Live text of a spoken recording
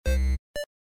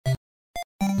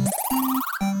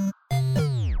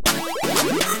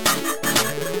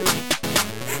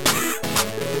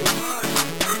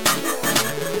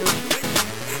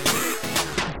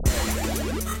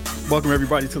Welcome,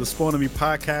 everybody, to the Spawn on Me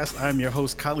podcast. I'm your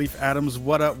host, Khalif Adams.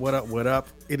 What up, what up, what up?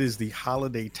 It is the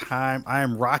holiday time. I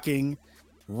am rocking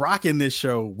this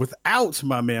show without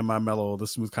my man, my mellow, the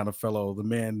smooth kind of fellow, the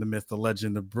man, the myth, the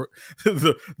legend,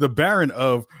 the Baron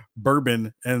of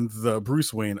Bourbon and the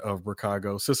Bruce Wayne of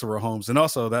Chicago, Cicero Holmes, and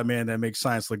also that man that makes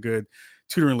science look good,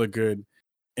 tutoring look good,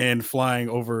 and flying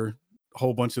over a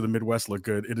whole bunch of the Midwest look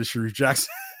good. It is Sharif Jackson.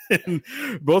 And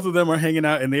both of them are hanging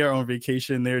out and they are on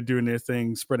vacation. They're doing their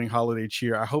thing, spreading holiday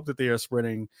cheer. I hope that they are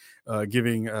spreading,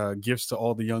 giving gifts to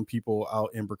all the young people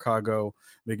out in Chicago,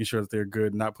 making sure that they're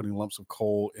good, not putting lumps of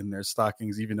coal in their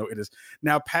stockings, even though it is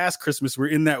now past Christmas. We're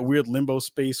in that weird limbo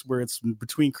space where it's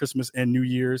between Christmas and New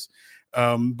Year's.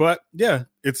 But yeah,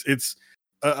 it's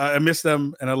I miss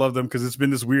them and I love them because it's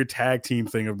been this weird tag team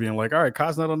thing of being like, all right,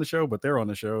 Kai's not on the show, but they're on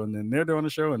the show, and then they're on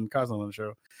the show and Kai's not on the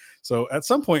show. So at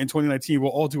some point in 2019,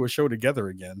 we'll all do a show together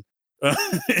again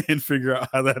and figure out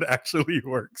how that actually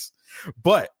works.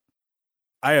 But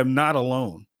I am not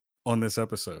alone on this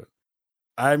episode.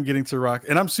 I'm getting to rock,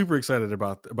 and I'm super excited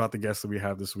about the guests that we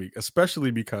have this week,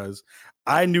 especially because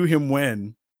I knew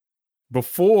him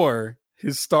before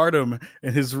his stardom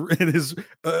and his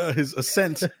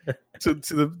ascent to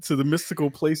the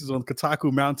mystical places on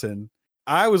Kotaku Mountain.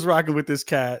 I was rocking with this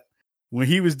cat when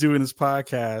he was doing his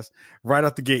podcast right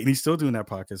out the gate, and he's still doing that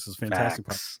podcast. It's fantastic.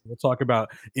 We'll talk about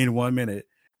in 1 minute.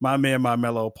 My man, my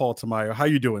mellow, Paul Tamayo. How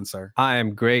you doing, sir? I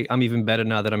am great. I'm even better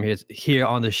now that I'm here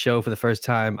on the show for the first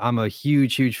time. I'm a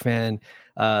huge fan.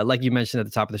 Like you mentioned at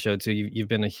the top of the show too, you've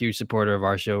been a huge supporter of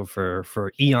our show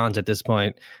for eons at this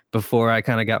point. Before I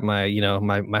kind of got my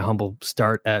my humble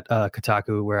start at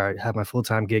Kotaku, where I have my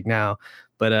full-time gig now.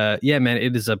 But yeah, man,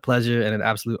 it is a pleasure and an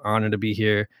absolute honor to be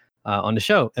here on the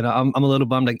show. And I'm a little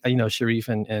bummed, Sharif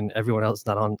and everyone else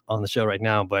not on the show right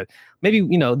now, but maybe,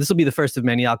 this will be the first of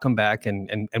many. I'll come back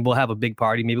and we'll have a big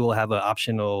party. Maybe we'll have an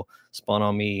optional Spawn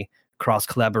on Me cross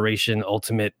collaboration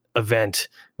ultimate event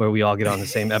where we all get on the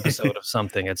same episode of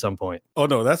something at some point. Oh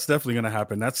no, that's definitely going to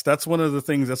happen. That's one of the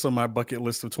things that's on my bucket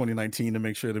list of 2019 to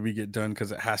make sure that we get done,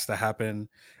 because it has to happen.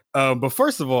 But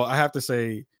first of all, I have to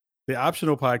say the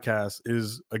optional podcast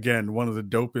is, again, one of the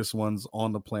dopest ones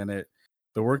on the planet.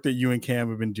 The work that you and Cam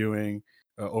have been doing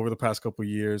over the past couple of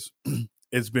years,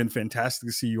 it's been fantastic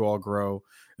to see you all grow.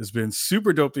 It's been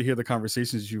super dope to hear the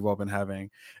conversations you've all been having.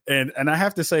 And I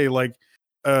have to say, like,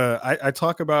 I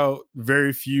talk about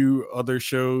very few other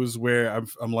shows where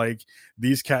I'm like,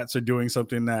 these cats are doing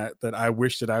something that I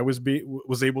wish that I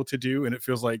was able to do. And it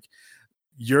feels like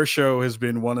your show has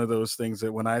been one of those things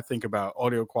that when I think about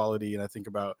audio quality and I think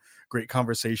about great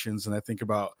conversations and I think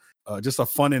about just a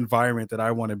fun environment that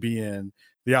I want to be in,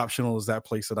 the optional is that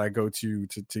place that I go to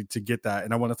get that.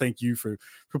 And I want to thank you for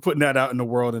putting that out in the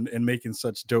world and making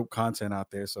such dope content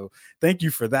out there. So thank you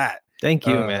for that. Thank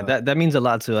you, man. That means a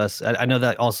lot to us. I know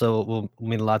that also will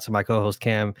mean a lot to my co-host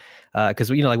Cam, because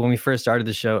like when we first started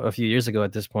the show a few years ago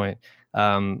at this point,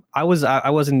 I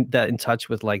wasn't that in touch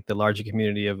with like the larger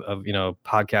community of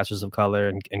podcasters of color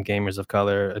and gamers of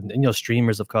color and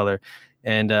streamers of color.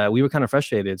 And we were kind of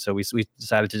frustrated. So we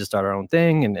decided to just start our own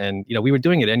thing. And we were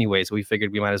doing it anyway. So we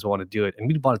figured we might as well want to do it. And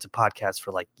we wanted to podcast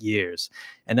for like years.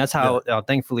 And that's how,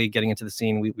 thankfully, getting into the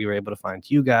scene, we were able to find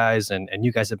you guys. And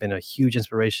you guys have been a huge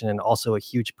inspiration and also a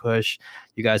huge push.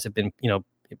 You guys have been,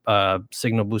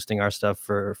 signal boosting our stuff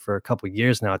for a couple of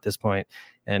years now at this point.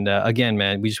 And again,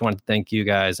 man, we just wanted to thank you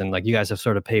guys. And like you guys have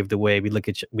sort of paved the way. We look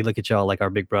at y'all like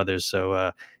our big brothers.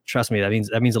 So trust me,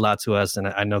 that means a lot to us. And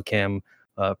I know Cam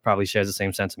probably shares the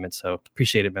same sentiment, so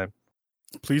appreciate it, man.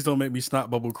 Please don't make me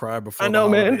snot bubble cry before. I know,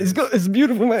 man. It's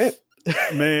beautiful, man.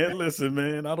 Man, listen,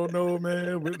 man. I don't know,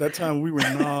 man. That time we were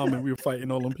numb and we were fighting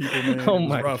all them people, man. Oh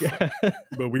my god!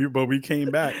 But we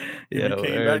came back. Yeah, we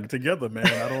came back together, man.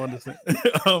 I don't understand.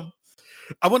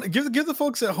 I want to give the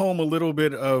folks at home a little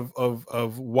bit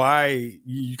of why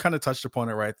you kind of touched upon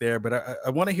it right there, but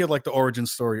I want to hear like the origin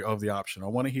story of the option. I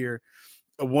want to hear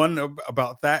one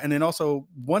about that, and then also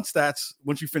once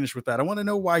you finish with that, I want to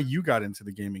know why you got into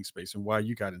the gaming space and why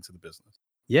you got into the business.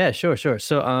 Yeah, sure.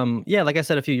 So, like I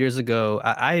said a few years ago,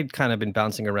 I had kind of been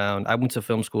bouncing around. I went to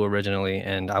film school originally,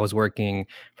 and I was working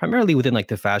primarily within like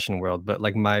the fashion world. But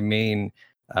like my main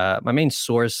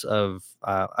source of,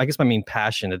 I guess my main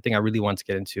passion, the thing I really wanted to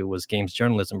get into was games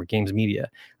journalism or games media.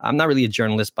 I'm not really a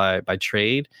journalist by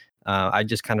trade. I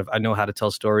just I know how to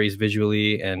tell stories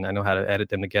visually, and I know how to edit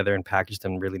them together and package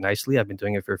them really nicely. I've been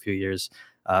doing it for a few years,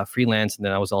 freelance, and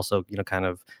then I was also, kind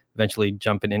of eventually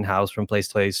jumping in-house from place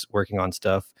to place, working on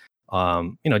stuff,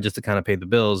 just to kind of pay the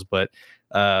bills. But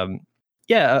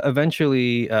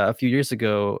eventually, a few years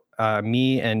ago,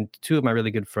 me and two of my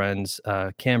really good friends,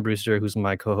 Cam Brewster, who's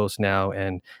my co-host now,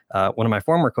 and one of my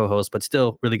former co-hosts, but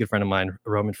still really good friend of mine,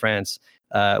 Roman France.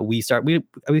 We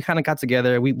kind of got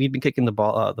together. We've been kicking the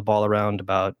ball around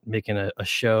about making a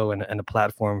show and a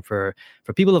platform for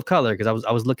people of color, because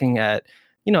I was looking at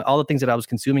all the things that I was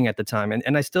consuming at the time,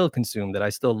 and I still consume, that I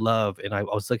still love, and I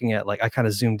was looking at, like, I kind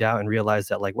of zoomed out and realized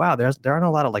that, like, wow, there aren't a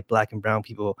lot of like Black and brown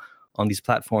people on these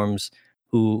platforms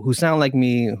who sound like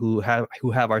me, who have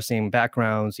our same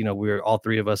backgrounds. We're all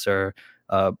three of us are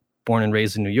born and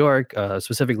raised in New York,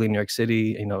 specifically New York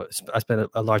City. I spent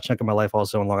a large chunk of my life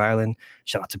also in Long Island.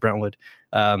 Shout out to Brentwood.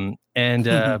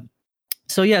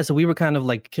 So we were kind of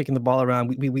like kicking the ball around.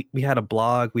 We had a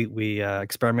blog. We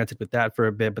experimented with that for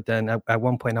a bit, but then at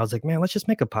one point I was like, man, let's just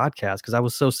make a podcast, because I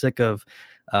was so sick of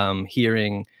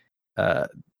hearing,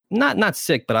 not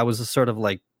sick, but I was just sort of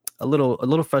like a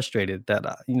little frustrated that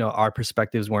our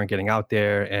perspectives weren't getting out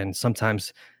there, and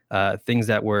sometimes things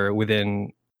that were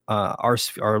within our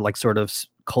like sort of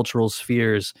cultural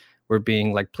spheres were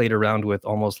being like played around with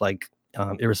almost like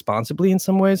irresponsibly in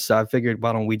some ways. So I figured,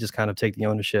 why don't we just kind of take the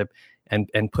ownership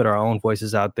and put our own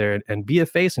voices out there, and be a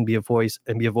face and be a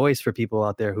voice for people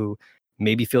out there who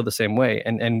maybe feel the same way.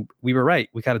 And we were right.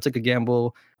 We kind of took a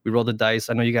gamble. We rolled the dice.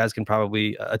 I know you guys can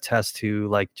probably attest to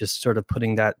like just sort of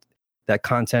putting that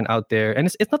content out there. And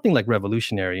it's nothing like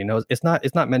revolutionary. It's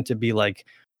not meant to be like,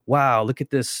 wow, look at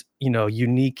this,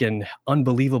 unique and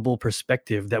unbelievable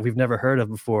perspective that we've never heard of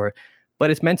before. But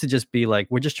it's meant to just be like,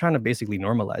 we're just trying to basically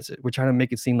normalize it. We're trying to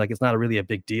make it seem like it's not really a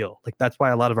big deal. Like, that's why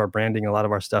a lot of our branding, a lot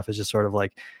of our stuff is just sort of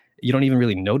like, you don't even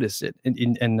really notice it.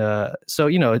 So,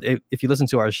 if you listen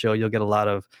to our show, you'll get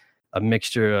a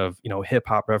mixture of, hip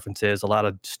hop references, a lot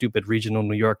of stupid regional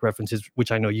New York references,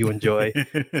 which I know you enjoy.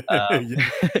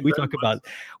 We talk about,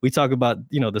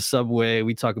 the subway.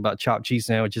 We talk about chopped cheese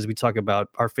sandwiches. We talk about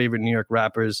our favorite New York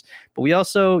rappers. But we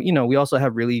also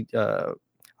have really,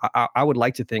 I would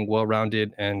like to think,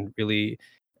 well-rounded and really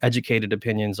educated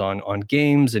opinions on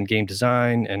games and game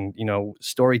design and,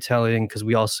 storytelling, because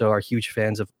we also are huge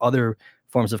fans of other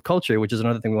forms of culture, which is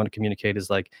another thing we want to communicate, is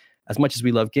like, as much as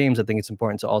we love games, I think it's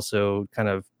important to also kind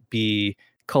of be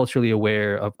culturally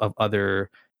aware of other,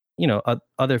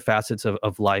 other facets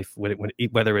of life,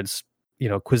 whether it's,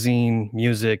 cuisine,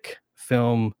 music,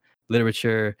 film,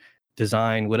 literature,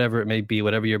 design, whatever it may be,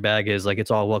 whatever your bag is, like,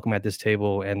 it's all welcome at this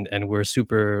table, and we're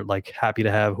super like happy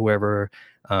to have whoever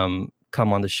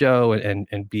come on the show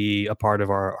and be a part of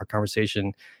our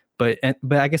conversation. But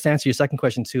I guess to answer your second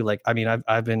question too, like, I mean,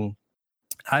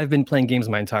 I've been playing games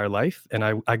my entire life, and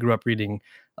I grew up reading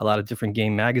a lot of different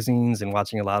game magazines and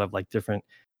watching a lot of like different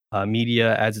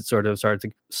media as it sort of started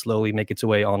to slowly make its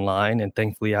way online. And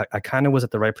thankfully I kind of was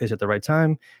at the right place at the right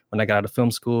time when I got out of film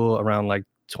school around like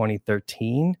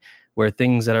 2013, where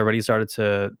things had already started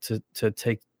to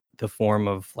take the form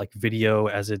of like video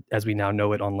as we now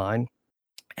know it online.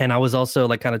 And I was also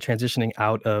like kind of transitioning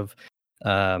out of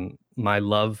my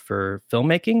love for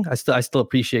filmmaking. I still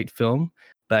appreciate film,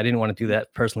 but I didn't want to do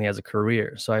that personally as a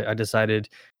career. So I decided,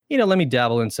 let me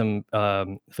dabble in some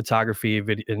photography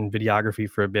and videography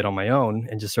for a bit on my own,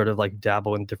 and just sort of like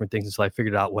dabble in different things until I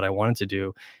figured out what I wanted to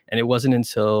do. And it wasn't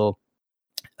until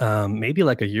maybe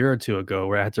like a year or two ago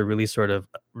where I had to really sort of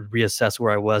reassess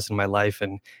where I was in my life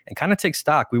and kind of take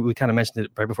stock. We kind of mentioned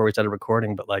it right before we started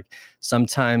recording, but like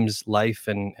sometimes life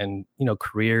and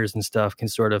careers and stuff can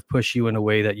sort of push you in a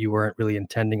way that you weren't really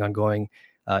intending on going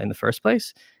in the first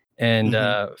place. And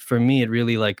for me, it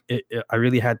really I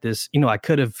really had this, I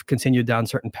could have continued down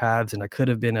certain paths, and I could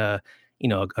have been a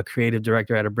creative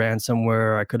director at a brand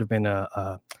somewhere. I could have been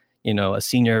a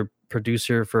senior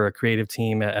producer for a creative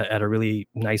team at a really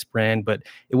nice brand, but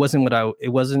it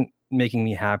wasn't making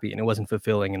me happy, and it wasn't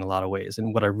fulfilling in a lot of ways.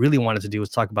 And what I really wanted to do was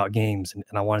talk about games,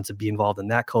 and I wanted to be involved in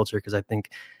that culture, because I think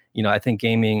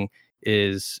gaming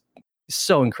is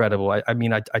so incredible. I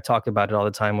mean, I talk about it all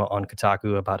the time on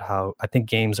Kotaku about how I think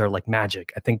games are like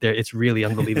magic. I think it's really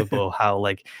unbelievable how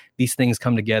like these things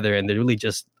come together, and they really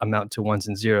just amount to ones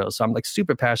and zeros. So I'm like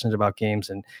super passionate about games,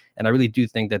 and I really do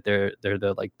think that they're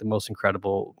the most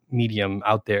incredible medium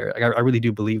out there. I really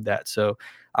do believe that. So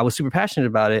I was super passionate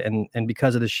about it, and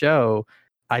because of the show,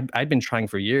 I'd been trying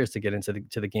for years to get into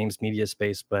the games media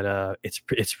space, but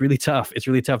it's really tough. It's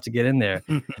really tough to get in there.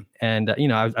 And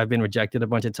I've been rejected a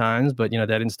bunch of times, but that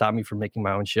didn't stop me from making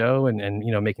my own show and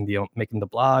making the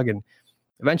blog. And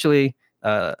eventually,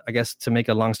 I guess to make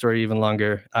a long story even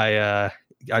longer, I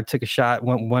took a shot,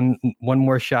 one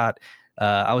more shot.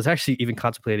 I was actually even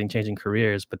contemplating changing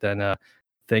careers, but then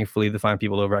thankfully the fine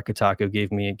people over at Kotaku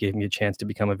gave me a chance to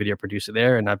become a video producer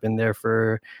there, and I've been there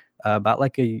for about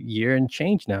like a year and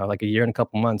change now, like a year and a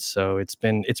couple months. So it's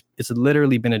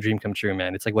literally been a dream come true,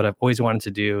 man. It's like what I've always wanted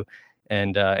to do.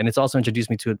 And it's also introduced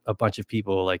me to a bunch of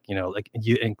people, like, you know, like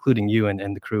you, including you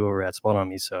and the crew over at Spawn on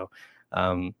Me. So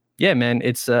yeah, man,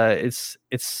 it's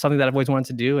something that I've always wanted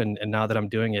to do. And now that I'm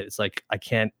doing it, it's like I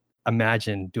can't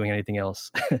imagine doing anything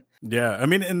else. Yeah, I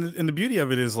mean, and the beauty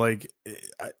of it is like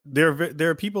there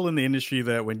are people in the industry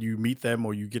that when you meet them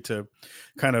or you get to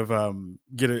kind of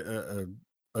get a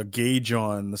gauge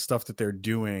on the stuff that they're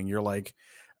doing, you're like,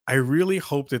 I really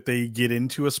hope that they get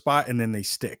into a spot and then they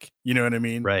stick. You know what I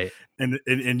mean? Right. And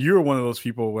you're one of those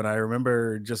people. When I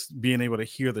remember just being able to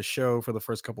hear the show for the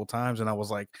first couple of times, and I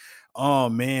was like, oh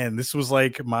man, this was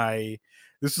like my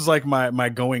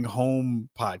going home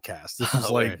podcast. This was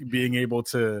like being able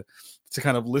to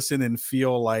kind of listen and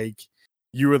feel like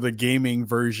you were the gaming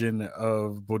version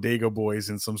of Bodega Boys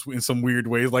in some weird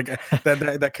ways. Like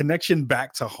that connection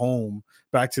back to home,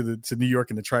 back to New York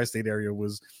and the tri-state area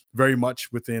was very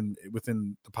much within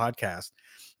the podcast.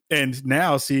 And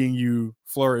now seeing you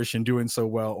flourish and doing so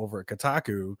well over at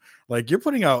Kotaku, like you're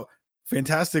putting out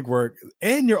fantastic work,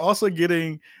 and you're also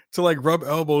getting to like rub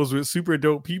elbows with super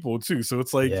dope people too. So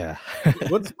it's like, yeah.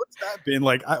 what's that been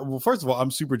like? Well, first of all,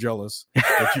 I'm super jealous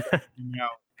that you came out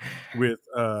with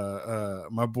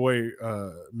my boy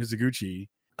Mizuguchi.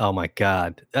 Oh my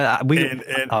god.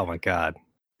 Oh my god.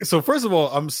 So first of all,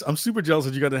 I'm super jealous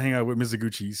that you got to hang out with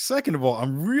Mizuguchi. Second of all,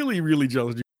 I'm really, really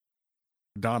jealous you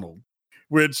Donald,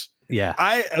 which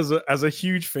I as a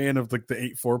huge fan of like the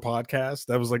 8-4 podcast,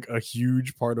 that was like a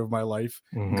huge part of my life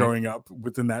growing up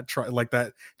within that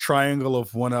that triangle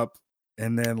of 1UP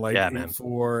and then like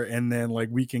 8-4 and then like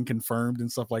Weekend Confirmed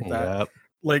and stuff like that. Yep.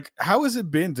 Like, how has it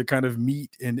been to kind of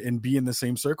meet and be in the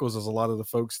same circles as a lot of the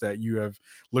folks that you have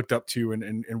looked up to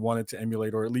and wanted to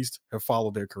emulate, or at least have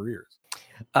followed their careers?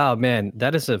 Oh man,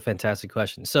 that is a fantastic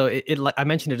question. So it like I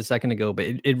mentioned it a second ago, but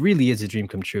it really is a dream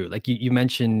come true. Like you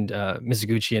mentioned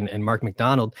Mizuguchi and Mark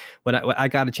McDonald. When I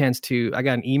got a chance to, I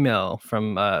got an email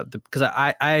from because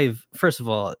I've first of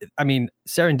all, I mean,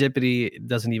 serendipity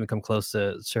doesn't even come close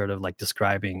to sort of like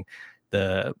describing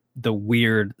the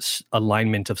weird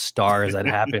alignment of stars that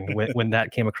happened when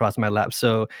that came across my lap.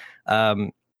 So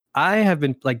I have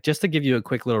been, like, just to give you a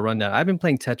quick little rundown, I've been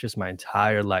playing Tetris my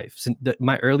entire life. Since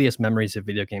my earliest memories of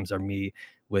video games are me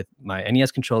with my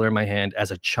NES controller in my hand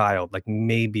as a child, like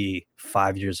maybe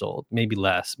 5 years old, maybe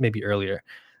less, maybe earlier,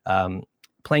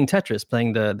 playing Tetris,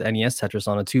 playing the NES Tetris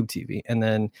on a tube TV, and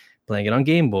then playing it on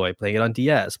Game Boy, playing it on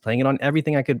DS, playing it on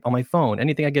everything I could on my phone,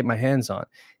 anything I get my hands on.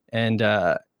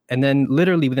 And then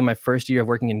literally within my first year of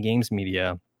working in games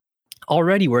media,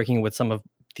 already working with some of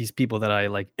these people that I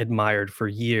like admired for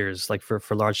years, like for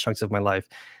large chunks of my life.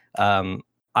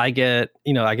 I get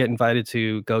invited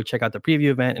to go check out the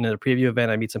preview event, and at the preview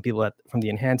event, I meet some people from the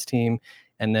Enhanced team,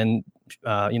 and then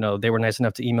they were nice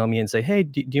enough to email me and say, "Hey,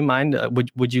 do you mind?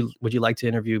 Would you like to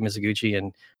interview Mizuguchi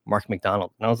and Mark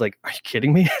McDonald?" And I was like, "Are you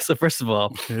kidding me?" So first of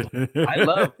all, I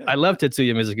love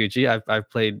Tetsuya Mizuguchi. I've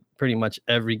played pretty much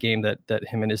every game that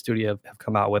him and his studio have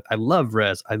come out with. I love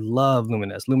Rez. I love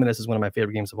Luminous. Luminous is one of my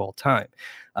favorite games of all time.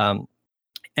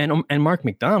 And Mark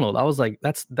McDonald, I was like,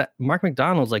 Mark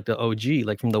McDonald's like the OG,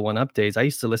 like from the 1UP days. I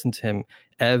used to listen to him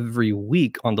every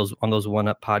week on those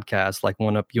 1UP podcasts, like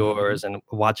 1UP Yours, and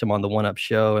watch him on the 1UP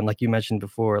show. And like you mentioned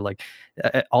before, like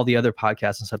all the other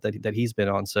podcasts and stuff that he's been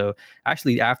on. So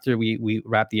actually, after we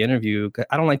wrapped the interview,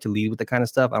 I don't like to lead with the kind of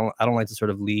stuff. I don't like to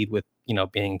sort of lead with,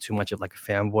 being too much of like a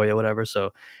fanboy or whatever.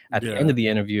 So at the end of the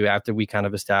interview, after we kind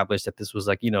of established that this was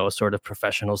like, a sort of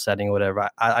professional setting or whatever,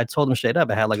 I told him straight up,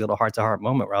 I had like a little heart-to-heart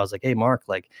moment where I was like, "Hey, Mark,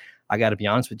 like, I got to be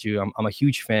honest with you. I'm a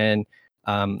huge fan.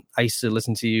 I used to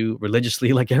listen to you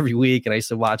religiously like every week, and I used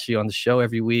to watch you on the show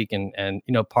every week. And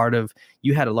part of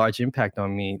you had a large impact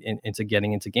on me into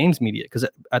getting into games media, because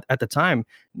at the time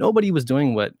nobody was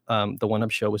doing what the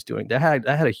 1UP show was doing. That had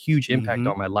a huge impact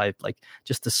on my life, like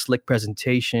just the slick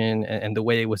presentation and the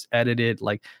way it was edited.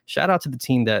 Like, shout out to the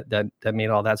team that made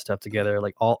all that stuff together,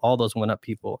 like all those 1UP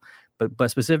people.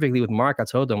 But specifically with Mark, I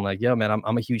told him like, "Yo, man,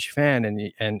 I'm a huge fan, and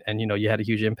you had a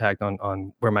huge impact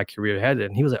on where my career headed."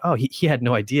 And he was like, "Oh, he had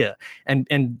no idea."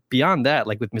 And beyond that,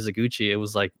 like with Mizuguchi, it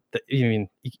was like, you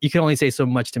can only say so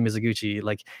much to Mizuguchi.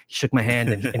 Like, he shook my hand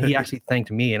and he actually thanked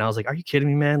me, and I was like, "Are you kidding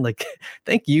me, man? Like,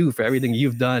 thank you for everything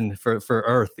you've done for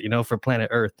Earth, for planet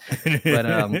Earth."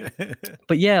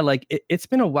 But yeah, like it's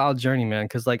been a wild journey, man.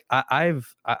 Because like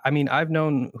I've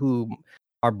known who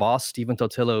our boss Stephen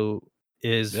Totillo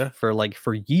is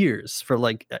for years, for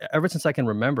like ever since I can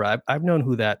remember. I've known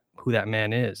who that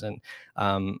man is, and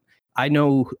I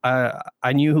knew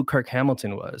who Kirk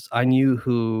Hamilton was. I knew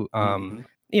who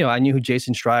I knew who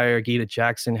Jason Schreier, Gita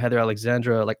Jackson, Heather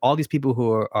Alexandra, like all these people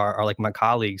who are like my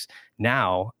colleagues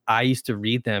now. I used to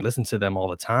read them, listen to them all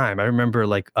the time. I remember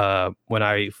like when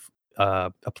I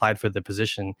applied for the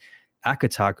position at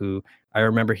Kotaku, I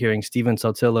remember hearing Steven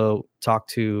Saltillo talk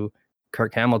to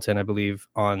Kirk Hamilton, I believe,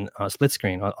 on Split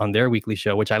Screen on their weekly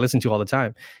show, which I listen to all the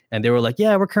time. And they were like,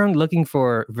 yeah, we're currently looking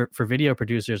for video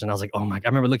producers. And I was like, oh my, I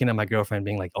remember looking at my girlfriend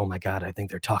being like, oh my God, I think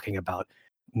they're talking about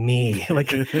me.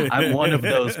 Like I'm one of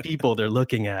those people they're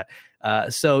looking at.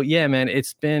 So yeah, man,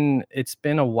 it's been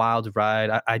a wild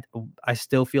ride. I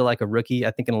still feel like a rookie.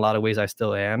 I think in a lot of ways I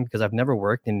still am, because I've never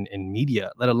worked in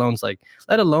media, let alone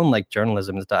like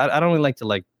journalism and stuff. I don't really like to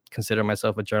like consider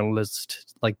myself a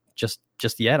journalist like just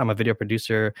yet. I'm a video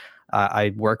producer.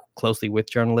 I work closely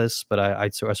with journalists, but I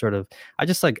guess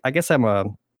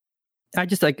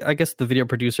the video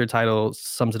producer title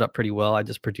sums it up pretty well. I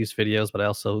just produce videos, but I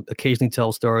also occasionally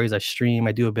tell stories. I stream.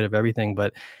 I do a bit of everything.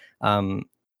 But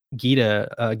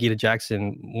Gita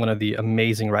Jackson, one of the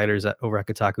amazing writers over at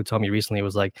Kotaku, told me recently,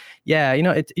 was like, yeah,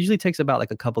 it usually takes about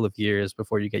like a couple of years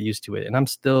before you get used to it. And I'm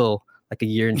still like a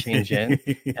year and change in,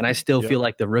 and I still feel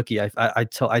like the rookie. I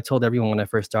told everyone when I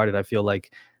first started, I feel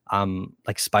like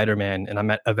like Spider-Man, and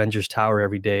I'm at Avengers Tower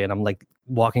every day, and I'm like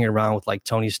walking around with like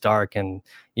Tony Stark and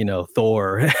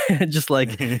Thor, just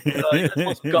like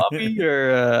coffee,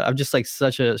 or I'm just like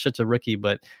such a rookie.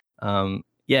 But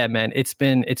yeah, man, it's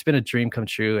been a dream come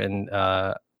true, and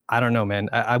I don't know, man,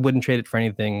 I wouldn't trade it for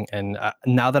anything. And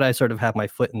now that I sort of have my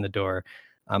foot in the door,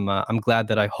 I'm glad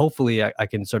that hopefully I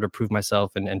can sort of prove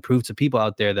myself and prove to people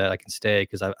out there that I can stay,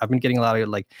 because I've been getting a lot of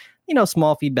like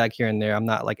small feedback here and there. I'm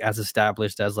not like as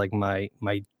established as like my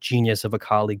genius of a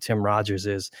colleague Tim Rogers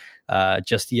is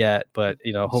just yet, but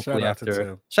hopefully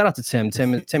shout out to Tim.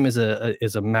 Tim is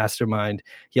a mastermind.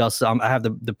 He also I have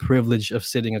the privilege of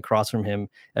sitting across from him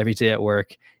every day at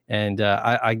work, and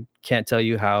I can't tell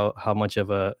you how much of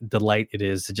a delight it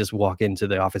is to just walk into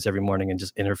the office every morning and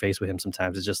just interface with him.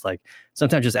 Sometimes it's just like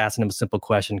sometimes just asking him a simple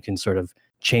question can sort of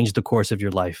change the course of your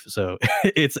life. So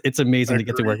it's amazing to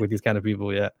get to work with these kind of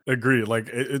people. Yeah, agree. Like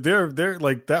they're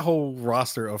like that whole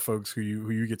roster of folks who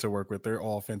you get to work with. They're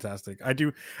all fantastic. I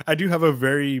do have a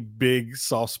very big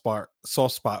soft spot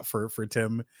for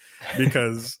Tim,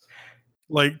 because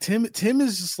like Tim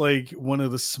is just like one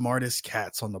of the smartest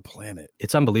cats on the planet.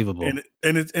 It's unbelievable, and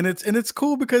it's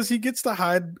cool because he gets to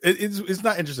hide. It's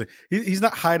not interesting. He's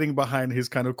not hiding behind his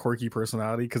kind of quirky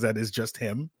personality, because that is just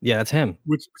him. Yeah, that's him.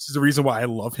 Which is the reason why I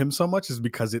love him so much, is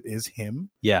because it is him.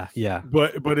 Yeah.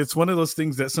 But it's one of those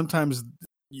things that sometimes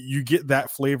you get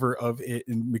that flavor of it,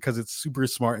 and because it's super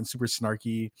smart and super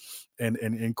snarky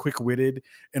and quick witted.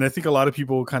 And I think a lot of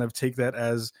people kind of take that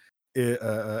as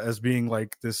being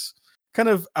like this kind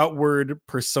of outward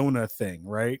persona thing,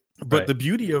 right? But the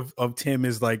beauty of Tim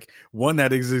is like, one,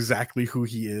 that is exactly who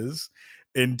he is,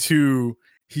 and two,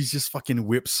 he's just fucking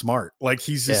whip smart. Like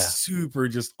he's just super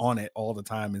just on it all the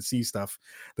time and see stuff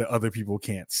that other people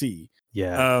can't see.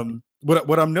 Yeah.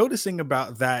 What I'm noticing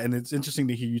about that, and it's interesting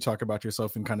to hear you talk about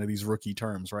yourself in kind of these rookie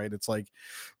terms, right? It's like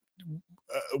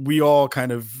we all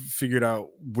kind of figured out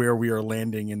where we are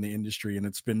landing in the industry, and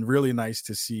it's been really nice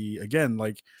to see, again,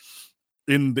 like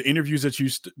in the interviews that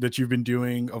you've been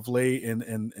doing of late,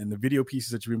 and the video pieces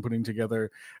that you've been putting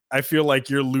together. I feel like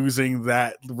you're losing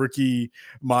that rookie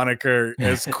moniker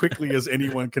as quickly as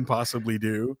anyone can possibly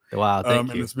do. Wow,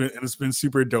 thank you. And it's been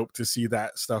super dope to see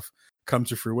that stuff come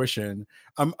to fruition.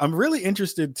 I'm really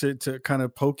interested to kind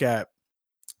of poke at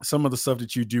some of the stuff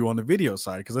that you do on the video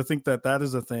side, because I think that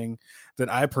is a thing that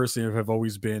I personally have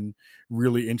always been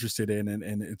really interested in,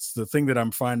 and it's the thing that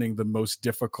I'm finding the most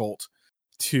difficult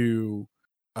to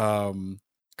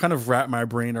kind of wrap my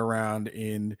brain around,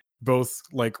 in both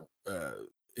like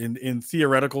in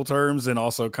theoretical terms, and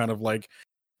also kind of like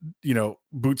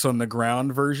boots on the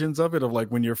ground versions of it, of like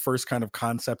when you're first kind of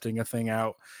concepting a thing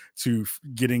out to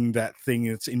getting that thing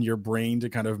that's in your brain to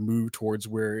kind of move towards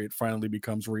where it finally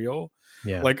becomes real.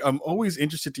 Yeah, like I'm always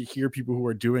interested to hear people who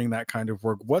are doing that kind of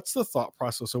work. What's the thought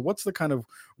process, or what's the kind of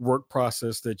work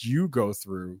process that you go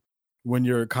through when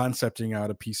you're concepting out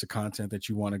a piece of content that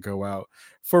you want to go out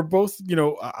for, both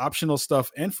optional stuff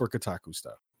and for Kotaku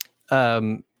stuff?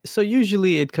 So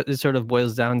usually it sort of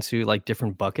boils down to like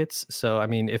different buckets. So I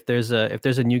mean, if there's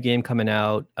a new game coming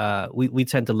out, we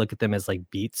tend to look at them as like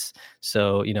beats.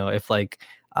 So if like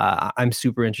I'm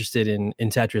super interested in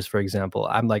Tetris, for example,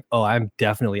 I'm like, oh, I'm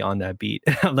definitely on that beat.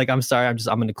 I'm like, I'm sorry, I'm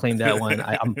going to claim that one.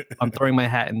 I'm throwing my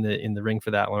hat in the ring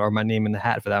for that one, or my name in the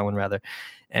hat for that one rather.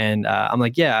 And I'm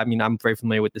like, yeah, I mean, I'm very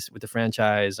familiar with the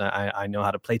franchise. I know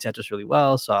how to play Tetris really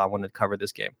well, so I want to cover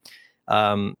this game.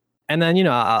 And then,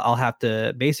 I'll have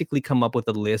to basically come up with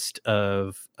a list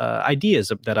of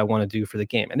ideas that I want to do for the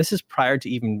game. And this is prior to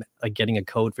even getting a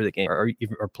code for the game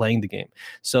or playing the game.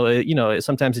 So,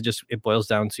 sometimes it boils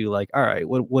down to like, all right,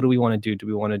 what do we want to do? Do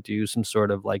we want to do some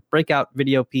sort of like breakout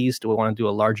video piece? Do we want to do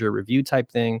a larger review type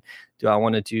thing? Do I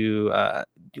want to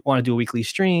do weekly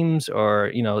streams?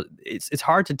 Or, it's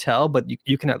hard to tell, but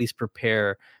you can at least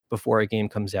prepare before a game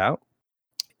comes out.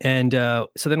 And so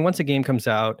then once a game comes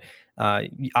out,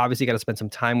 you obviously got to spend some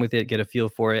time with it, get a feel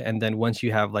for it. And then once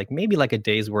you have like maybe like a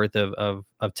day's worth of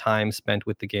time spent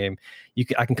with the game,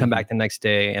 I can come back the next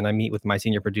day and I meet with my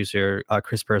senior producer,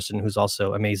 Chris Person, who's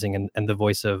also amazing and the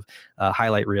voice of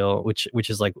Highlight Reel, which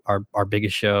is like our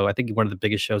biggest show. I think one of the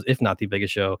biggest shows, if not the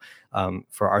biggest show,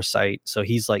 for our site. So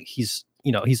he's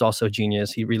also a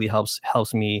genius. He really helps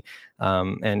me,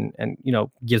 and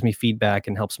gives me feedback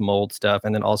and helps mold stuff.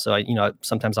 And then also,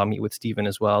 sometimes I'll meet with Steven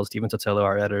as well, Steven Totello,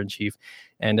 our editor in chief,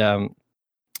 and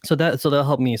so they'll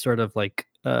help me sort of like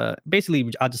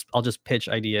basically I'll just pitch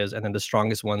ideas, and then the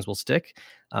strongest ones will stick.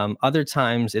 Other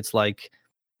times it's like,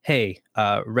 hey,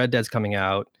 Red Dead's coming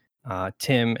out.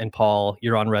 Tim and Paul,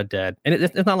 you're on Red Dead, and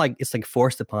it's not like it's like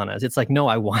forced upon us. It's like, no,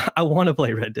 I want to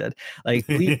play Red Dead. Like,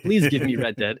 please give me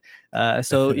Red Dead.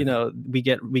 So we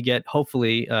get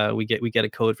hopefully we get a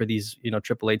code for these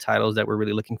AAA titles that we're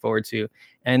really looking forward to,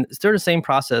 and sort of same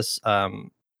process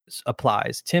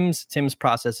applies. Tim's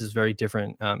process is very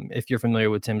different. If you're familiar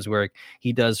with Tim's work,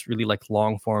 he does really like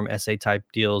long form essay type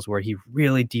deals where he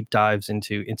really deep dives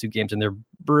into games, and they're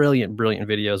brilliant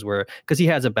videos where, because he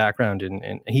has a background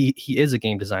and he is a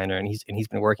game designer, and he's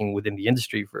been working within the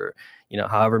industry for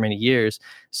however many years.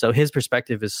 So his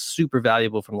perspective is super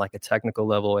valuable from like a technical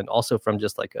level, and also from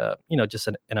just like a just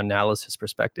an analysis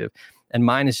perspective. And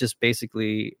mine is just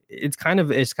basically it's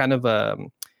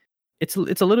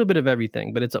a little bit of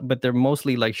everything, but they're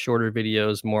mostly like shorter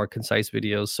videos, more concise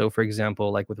videos. So for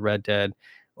example, like with Red Dead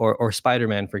or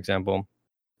Spider-Man, for example,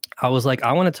 I was like,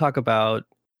 I want to talk about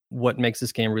what makes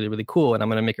this game really, really cool. And I'm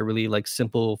going to make a really like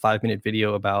simple 5-minute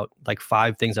video about like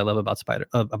 5 things I love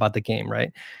about the game.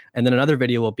 Right. And then another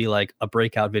video will be like a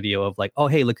breakout video of like, oh,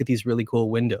 hey, look at these really cool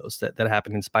windows that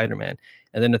happen in Spider-Man.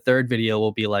 And then the third video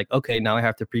will be like, okay, now I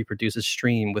have to pre-produce a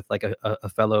stream with like a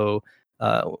fellow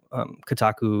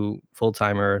Kotaku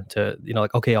full-timer to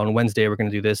like, okay, on Wednesday we're going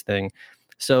to do this thing.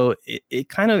 So it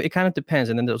kind of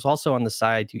depends. And then there's also on the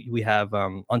side we have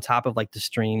on top of like the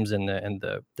streams and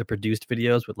the produced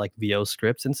videos with like VO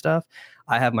scripts and stuff.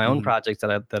 I have my own projects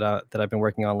that I've been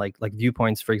working on, like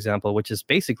Viewpoints, for example, which is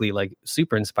basically like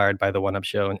super inspired by the One Up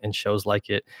Show and shows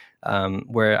like it,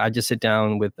 where I just sit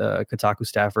down with a Kotaku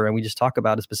staffer and we just talk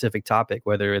about a specific topic,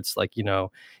 whether it's like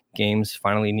games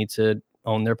finally need to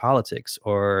own their politics,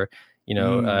 or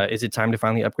is it time to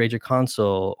finally upgrade your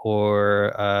console,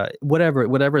 or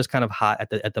whatever is kind of hot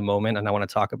at the moment, and I want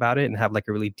to talk about it and have like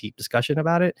a really deep discussion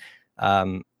about it.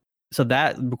 So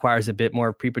that requires a bit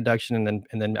more pre-production, and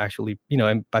then actually,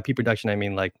 and by pre-production I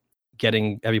mean like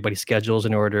getting everybody's schedules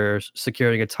in order,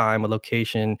 securing a time, a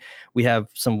location. We have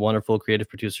some wonderful creative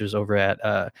producers over at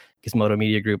Gizmodo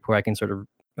Media Group who I can sort of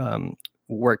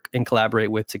work and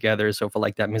collaborate with together. So for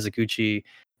like that Mizuguchi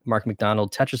Mark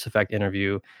McDonald Tetris Effect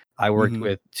interview, I worked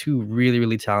with 2 really,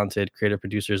 really talented creative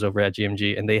producers over at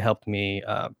GMG, and they helped me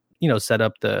set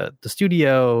up the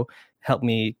studio, help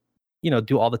me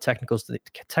do all the technical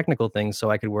things,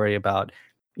 so I could worry about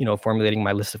formulating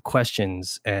my list of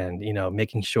questions and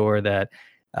making sure that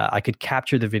I could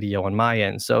capture the video on my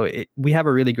end. So we have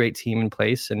a really great team in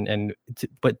place,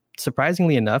 but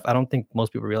surprisingly enough, I don't think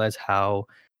most people realize how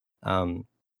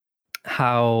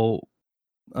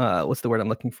what's the word I'm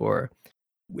looking for?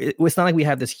 It's not like we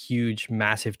have this huge,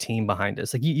 massive team behind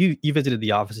us. Like you visited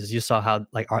the offices, you saw how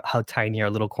tiny our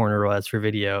little corner was for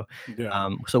video.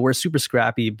 Yeah. So we're super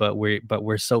scrappy, but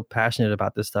we're so passionate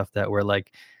about this stuff that we're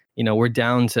like, we're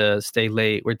down to stay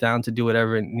late. We're down to do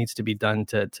whatever needs to be done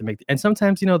to make. And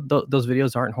sometimes those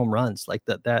videos aren't home runs. Like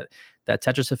that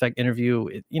Tetris Effect interview.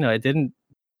 It didn't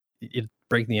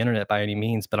break the internet by any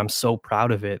means, but I'm so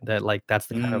proud of it that like that's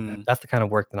the kind of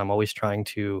work that I'm always trying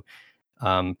to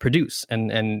produce.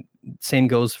 And same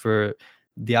goes for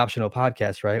the Optional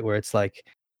Podcast, right? Where it's like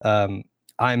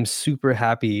I'm super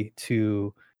happy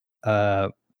to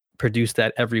produce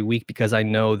that every week, because I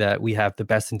know that we have the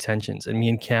best intentions, and me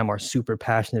and Cam are super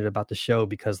passionate about the show,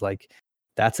 because like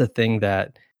that's a thing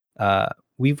that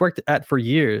we've worked at for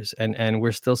years, and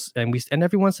we're still, and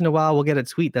every once in a while we'll get a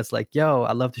tweet that's like, yo,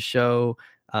 I love the show.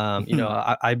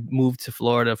 I moved to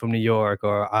Florida from New York,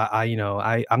 or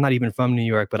I'm not even from New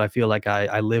York, but I feel like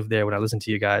I live there when I listen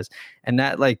to you guys. And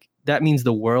that means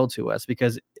the world to us,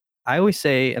 because I always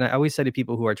say, and I always say to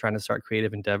people who are trying to start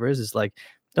creative endeavors, is like,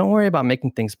 don't worry about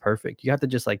making things perfect. You have to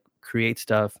just like create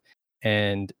stuff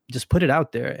and just put it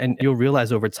out there, and you'll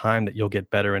realize over time that you'll get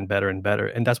better and better and better.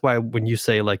 And that's why when you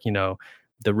say like,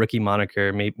 the rookie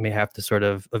moniker may have to sort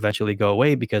of eventually go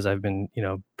away because I've been,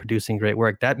 producing great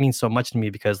work, that means so much to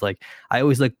me, because like I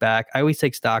always look back, I always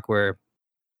take stock where,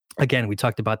 again, we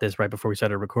talked about this right before we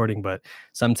started recording, but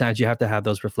sometimes you have to have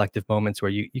those reflective moments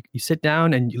where you sit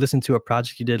down and you listen to a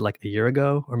project you did like a year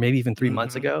ago or maybe even 3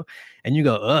 months ago, and you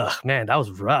go, ugh, man, that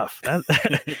was rough. That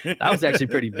was actually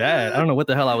pretty bad. I don't know what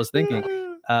the hell I was thinking.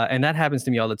 And that happens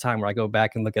to me all the time, where I go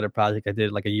back and look at a project I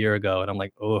did like a year ago, and I'm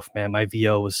like, oh man, my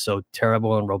VO was so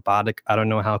terrible and robotic. I don't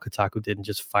know how Kotaku didn't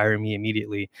just fire me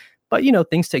immediately. But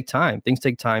things take time. Things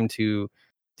take time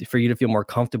for you to feel more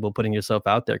comfortable putting yourself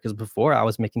out there. Because before, I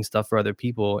was making stuff for other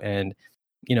people, and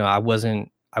I wasn't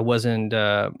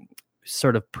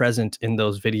sort of present in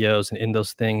those videos and in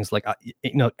those things. Like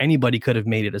anybody could have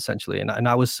made it essentially, and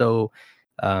I was so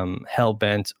hell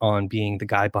bent on being the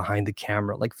guy behind the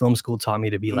camera. Like film school taught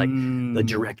me to be like the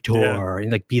director,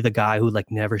 and like be the guy who like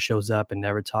never shows up and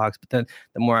never talks. But then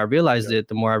the more I realized it,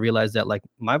 the more I realized that like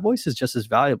my voice is just as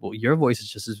valuable. Your voice is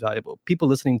just as valuable. People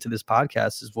listening to this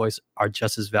podcast's voice are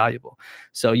just as valuable.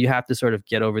 So you have to sort of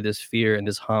get over this fear and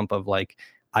this hump of like,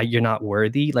 you're not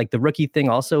worthy. Like the rookie thing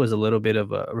also is a little bit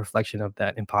of a reflection of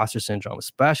that imposter syndrome,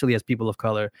 especially as people of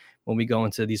color, when we go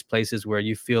into these places where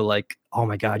you feel like, oh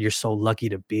my God, you're so lucky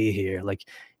to be here. Like,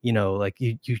 like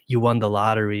you won the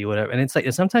lottery, whatever. And it's like,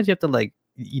 sometimes you have to like,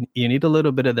 you need a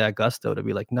little bit of that gusto to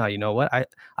be like, no, you know what? I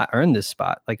earned this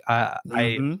spot. Like I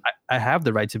have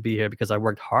the right to be here because I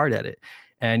worked hard at it.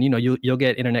 And, you'll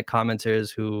get internet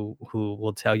commenters who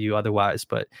will tell you otherwise,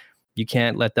 but you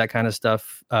can't let that kind of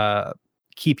stuff,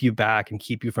 keep you back and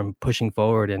keep you from pushing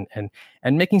forward and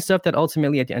making stuff that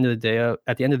ultimately at the end of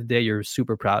the day you're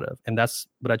super proud of. And that's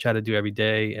what I try to do every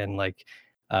day. And like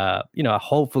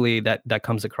hopefully that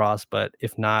comes across, but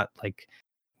if not, like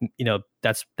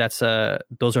that's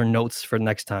those are notes for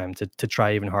next time to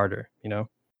try even harder. Yeah,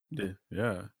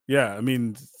 I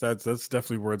mean that's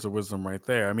definitely words of wisdom right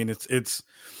there. I mean it's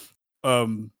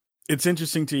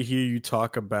interesting to hear you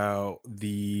talk about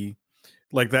the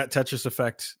like that Tetris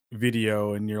Effect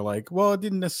video, and you're like, well, it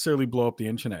didn't necessarily blow up the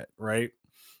internet, right?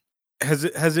 Has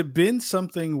it been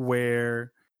something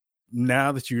where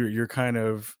now that you're kind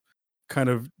of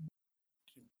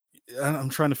I'm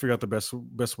trying to figure out the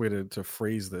best way to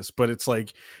phrase this, but it's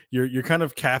like you're kind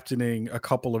of captaining a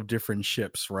couple of different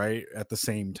ships, right, at the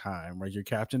same time, right? You're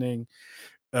captaining,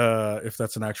 if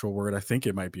that's an actual word, I think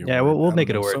it might be a word. We'll make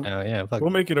it a word now. Yeah,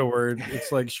 we'll make it a word.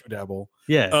 It's like shoe dabble.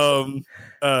 Yeah.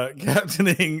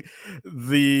 Captaining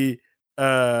the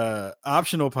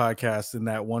optional podcast in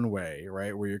that one way,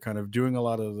 right, where you're kind of doing a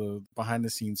lot of the behind the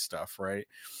scenes stuff, right?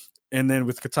 And then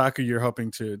with Kotaku, you're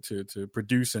helping to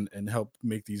produce and help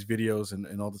make these videos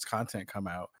and all this content come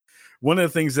out. One of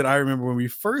the things that I remember when we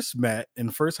first met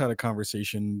and first had a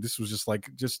conversation, this was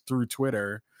just through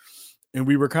Twitter, and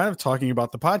we were kind of talking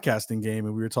about the podcasting game,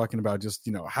 and we were talking about just,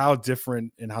 how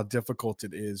different and how difficult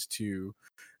it is to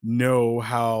know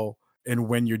how and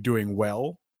when you're doing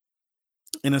well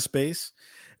in a space.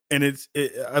 And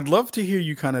I'd love to hear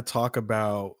you kind of talk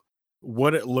about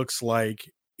what it looks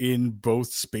like in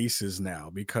both spaces now,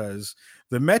 because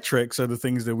the metrics are the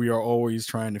things that we are always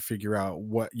trying to figure out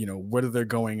whether they're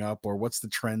going up or what's the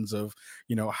trends of,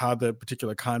 how the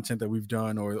particular content that we've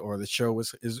done or the show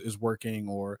is working,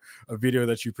 or a video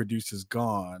that you produced is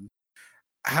gone.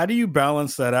 How do you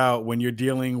balance that out when you're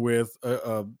dealing with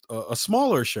a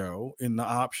smaller show in the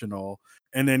optional,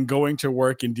 and then going to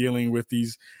work and dealing with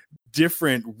these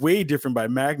way different by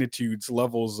magnitudes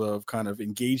levels of kind of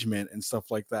engagement and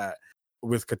stuff like that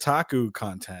with Kotaku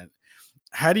content?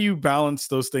 How do you balance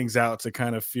those things out to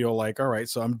kind of feel like, all right,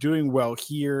 so I'm doing well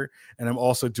here and I'm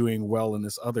also doing well in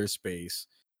this other space,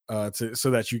 so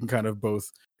that you can kind of both,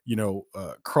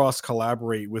 cross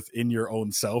collaborate within your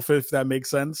own self, if that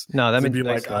makes sense? No, that makes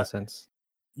a lot of sense.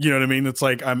 You know what I mean? It's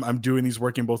like I'm doing these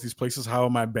work in both these places. How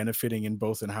am I benefiting in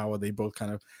both, and how are they both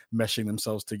kind of meshing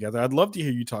themselves together? I'd love to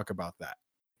hear you talk about that.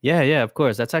 Yeah, of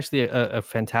course. That's actually a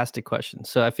fantastic question.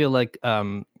 So I feel like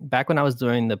back when I was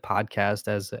doing the podcast,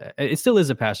 it still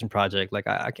is a passion project. Like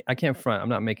I can't front. I'm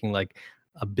not making like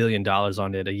 $1 billion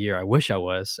on it a year. I wish I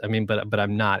was. I mean, but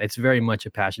I'm not. It's very much a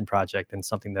passion project and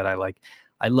something that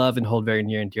I love and hold very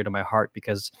near and dear to my heart,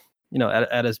 because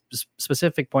at a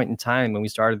specific point in time when we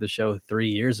started the show 3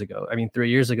 years ago. I mean,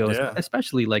 3 years ago,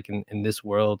 especially like in this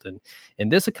world and in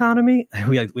this economy,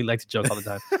 we like to joke all the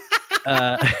time.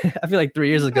 I feel like 3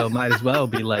 years ago might as well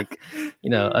be like,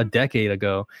 a decade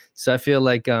ago. So I feel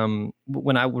like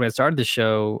when I started the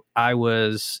show, it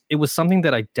was something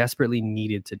that I desperately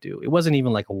needed to do. It wasn't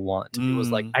even like a want. It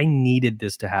was like I needed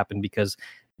this to happen because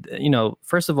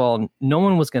first of all, no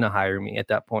one was going to hire me at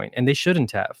that point, and they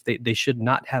shouldn't have. They should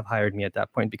not have hired me at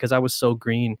that point because I was so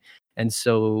green. And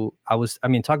so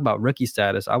talk about rookie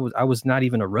status. I was not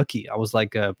even a rookie. I was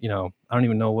like, I don't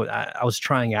even know what I was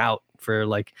trying out for,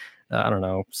 like, I don't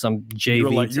know, some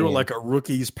JV. You were like a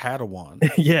rookie's Padawan.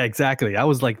 Yeah, exactly. I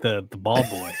was like the ball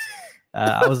boy.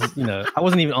 I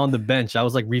wasn't even on the bench. I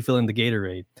was like refilling the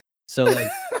Gatorade. So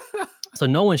like, so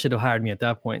no one should have hired me at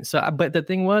that point. So, but the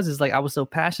thing is like, I was so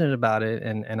passionate about it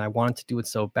and I wanted to do it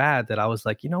so bad that I was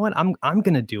like, you know what, I'm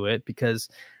going to do it because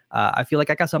I feel like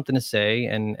I got something to say.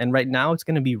 And right now it's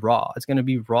going to be raw. It's going to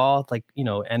be raw, like,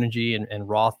 energy and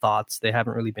raw thoughts. They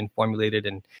haven't really been formulated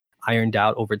and ironed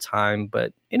out over time,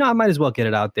 but I might as well get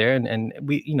it out there. And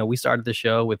we started the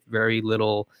show with very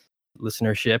little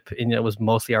listenership, and it was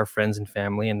mostly our friends and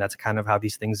family, and that's kind of how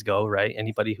these things go, right?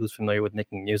 Anybody who's familiar with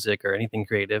making music or anything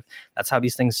creative, that's how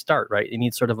these things start, right? You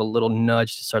need sort of a little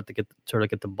nudge to start to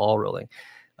get the ball rolling.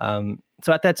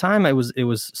 So at that time, it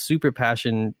was super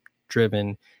passion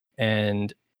driven,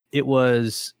 and it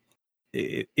was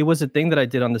a thing that I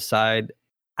did on the side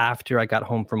after I got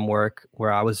home from work,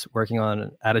 where I was working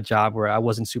at a job where I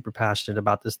wasn't super passionate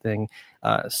about this thing.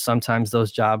 Sometimes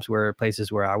those jobs were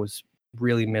places where I was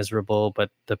really miserable, but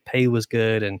the pay was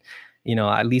good. And,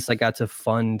 at least I got to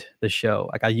fund the show.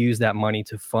 Like I used that money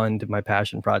to fund my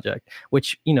passion project,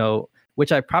 which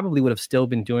I probably would have still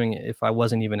been doing if I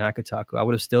wasn't even at Kotaku. I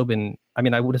would have still been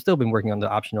working on the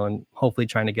optional and hopefully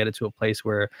trying to get it to a place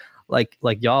where like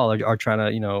y'all are trying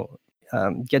to,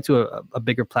 get to a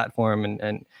bigger platform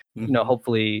and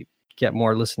hopefully get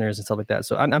more listeners and stuff like that.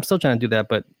 So I'm still trying to do that,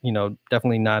 but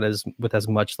definitely not with as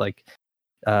much like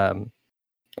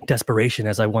desperation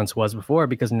as I once was before,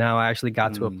 because now I actually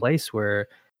got to a place where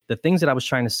the things that I was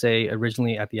trying to say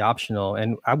originally at the optional,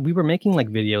 and we were making like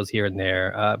videos here and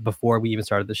there before we even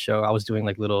started the show. I was doing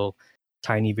like little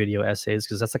tiny video essays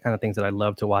because that's the kind of things that I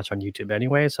love to watch on YouTube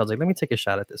anyway. So I was like, let me take a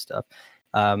shot at this stuff.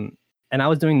 And I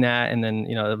was doing that. And then,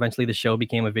 eventually the show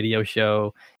became a video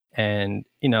show. And,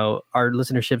 our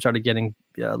listenership started getting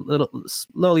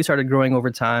slowly started growing over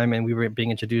time. And we were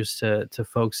being introduced to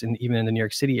folks even in the New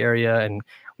York City area. And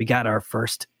we got our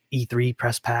first E3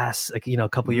 press pass, like, a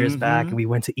couple years back. And we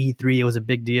went to E3. It was a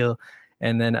big deal.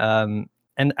 And then,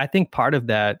 and I think part of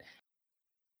that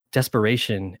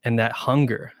desperation and that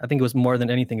hunger, I think it was more than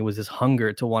anything, it was this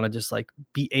hunger to want to just like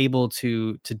be able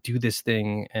to do this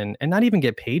thing and not even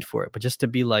get paid for it, but just to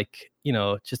be like,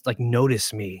 just like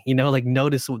notice me, like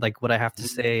notice like what I have to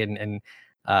say and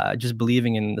just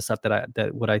believing in the stuff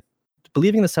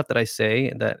believing in the stuff that I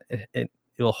say, that it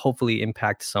will hopefully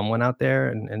impact someone out there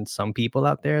and some people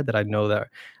out there that I know that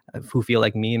who feel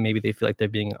like me and maybe they feel like they're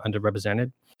being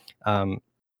underrepresented.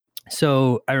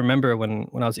 So I remember when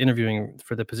I was interviewing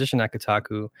for the position at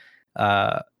Kotaku,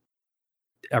 I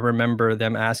remember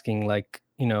them asking like,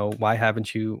 why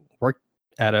haven't you worked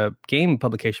at a game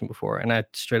publication before? And I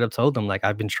straight up told them like,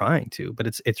 I've been trying to, but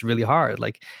it's really hard.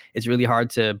 Like it's really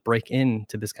hard to break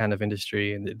into this kind of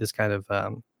industry and this kind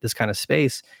of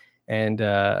space. And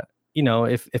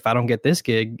if I don't get this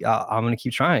gig, I'm going to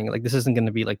keep trying. Like this isn't going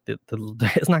to be like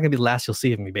it's not going to be the last you'll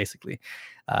see of me, basically.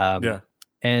 Yeah.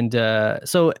 And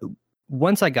so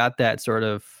once I got that sort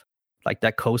of like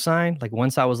that cosign, like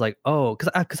once I was like, oh,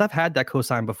 because I've had that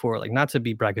cosign before, like not to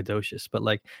be braggadocious, but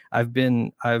like I've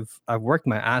worked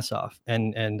my ass off,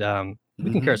 and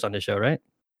we can curse on this show, right?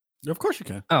 Of course you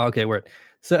can. Oh, okay, word.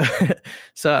 So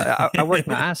I worked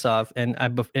my ass off, and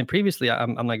previously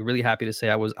I'm like really happy to say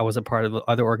I was a part of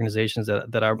other organizations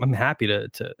that I'm happy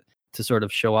to sort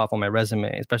of show off on my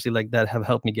resume, especially like that have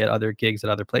helped me get other gigs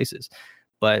at other places.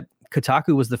 But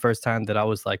Kotaku was the first time that I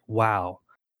was like, wow,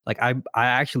 like I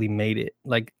actually made it.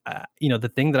 Like,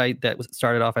 the thing that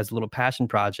started off as a little passion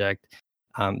project,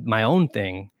 my own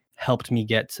thing, helped me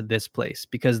get to this place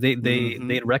because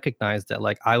they recognized that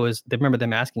like they remember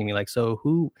them asking me like, so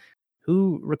who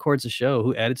records the show,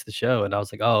 who edits the show? And I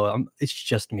was like, oh, it's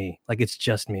just me. Like, it's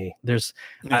just me. There's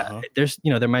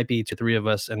there might be 2-3 of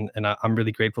us, and I'm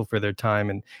really grateful for their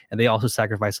time, and they also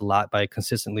sacrifice a lot by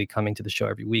consistently coming to the show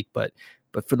every week. But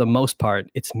for the most part,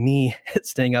 it's me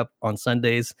staying up on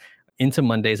Sundays into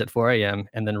Mondays at 4 a.m.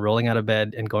 and then rolling out of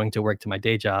bed and going to work to my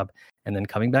day job and then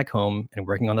coming back home and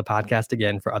working on the podcast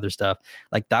again for other stuff.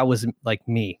 Like that was like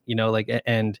me,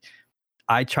 and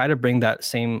I try to bring that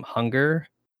same hunger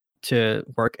to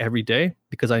work every day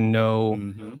because I know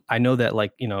that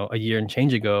like, a year and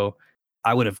change ago,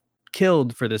 I would have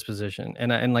killed for this position,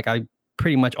 and like I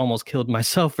pretty much almost killed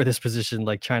myself for this position,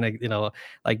 like trying to,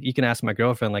 like you can ask my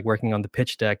girlfriend, like working on the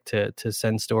pitch deck to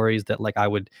send stories that like I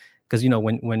would, because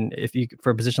when if you,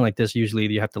 for a position like this, usually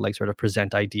you have to like sort of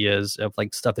present ideas of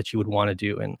like stuff that you would want to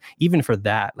do, and even for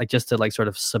that, like just to like sort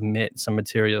of submit some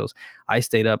materials, I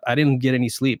stayed up. I didn't get any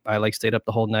sleep. I like stayed up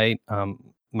the whole night.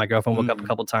 My girlfriend woke up a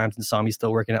couple times and saw me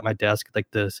still working at my desk,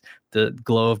 like the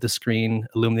glow of the screen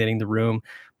illuminating the room.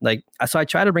 Like, so I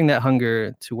try to bring that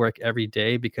hunger to work every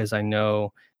day, because I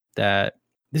know that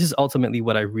this is ultimately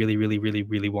what I really, really, really,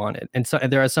 really wanted. And so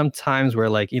there are some times where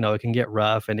like, it can get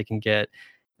rough and it can get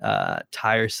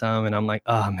tiresome, and I'm like,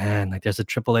 oh man, like there's a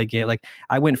AAA game. Like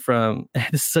I went from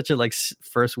this is such a like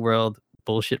first world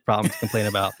bullshit problem to complain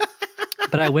about.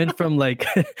 But I went from like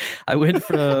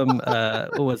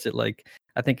what was it, like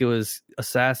I think it was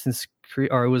Assassin's Creed,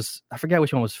 or it was, I forget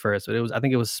which one was first, but I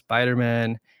think it was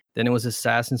Spider-Man, then it was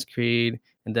Assassin's Creed,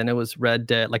 and then it was Red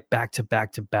Dead, like back to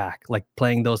back to back, like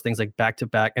playing those things like back to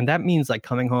back. And that means like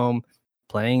coming home,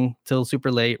 playing till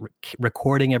super late,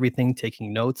 recording everything,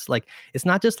 taking notes. Like it's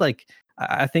not just like,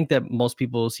 I think that most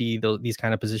people see these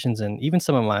kind of positions, and even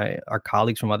some of our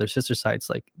colleagues from other sister sites,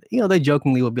 like, they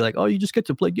jokingly will be like, oh, you just get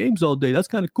to play games all day. That's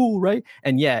kind of cool, right?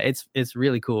 And yeah, it's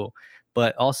really cool.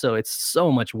 But also it's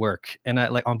so much work. And I,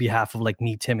 like, on behalf of like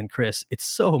me, Tim, and Chris, it's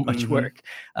so much work.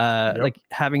 Like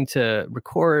having to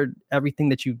record everything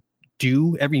that you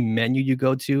do, every menu you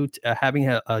go to, having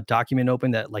a document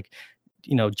open that like,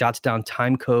 jots down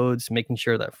time codes, making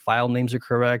sure that file names are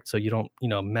correct, so you don't,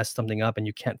 mess something up and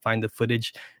you can't find the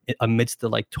footage amidst the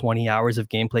like 20 hours of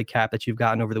gameplay cap that you've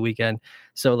gotten over the weekend.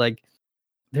 So like,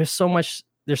 there's so much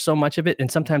of it,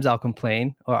 and sometimes I'll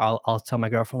complain, or I'll tell my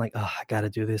girlfriend like, oh, I gotta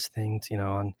do this thing,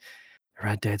 on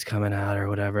Red Dead's coming out or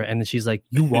whatever, and then she's like,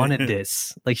 you wanted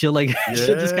this. Like she'll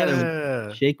just kind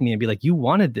of shake me and be like, you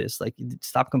wanted this, like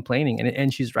stop complaining.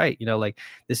 And she's right, like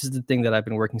this is the thing that I've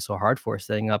been working so hard for,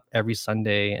 staying up every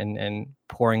Sunday and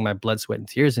pouring my blood, sweat, and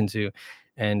tears into.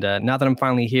 And now that I'm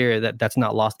finally here, that's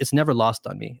not lost. It's never lost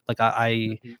on me. Like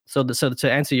so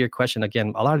to answer your question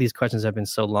again, a lot of these questions have been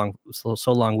so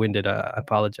long-winded. I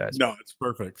apologize. No, it's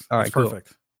perfect. All right, it's perfect.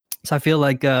 Cool. So I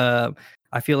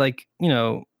feel like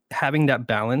having that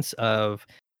balance of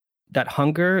that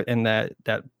hunger and that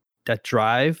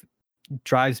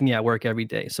drives me at work every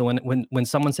day. So when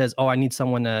someone says, oh, I need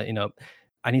someone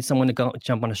to go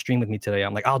jump on a stream with me today,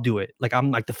 I'm like, I'll do it. Like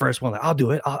I'm like the first one, like I'll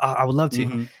do it. I would love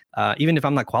to. Even if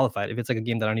I'm not qualified, if it's like a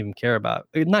game that I don't even care about,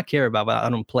 but I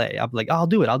don't play, I'm like, I'll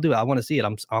do it. I want to see it.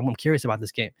 I'm curious about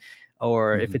this game.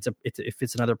 Or if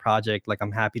it's another project, like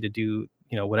I'm happy to do,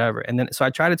 whatever. And then so I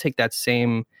try to take that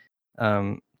same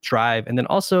drive, and then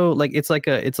also like it's a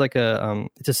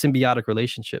symbiotic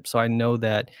relationship. So I know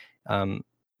that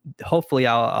hopefully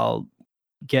I'll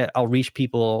reach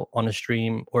people on a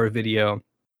stream or a video,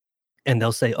 and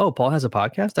they'll say, oh, Paul has a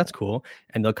podcast, that's cool,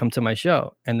 and they'll come to my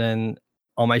show. And then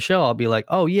on my show I'll be like,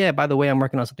 oh yeah, by the way, I'm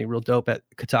working on something real dope at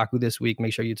Kotaku this week,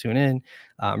 make sure you tune in,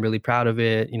 I'm really proud of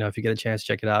it, if you get a chance,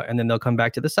 check it out. And then they'll come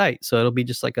back to the site, so it'll be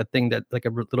just like a thing that like a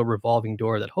little revolving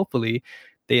door that hopefully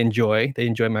they enjoy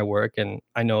my work. And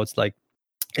I know it's like,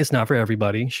 it's not for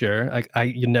everybody, sure.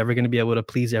 You're never going to be able to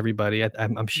please everybody.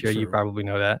 I'm sure you probably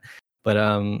know that, but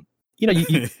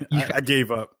I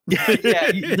gave up.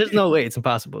 Yeah, there's no way, it's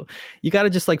impossible. You got to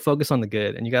just like focus on the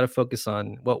good, and you got to focus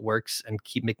on what works and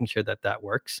keep making sure that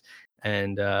works.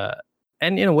 And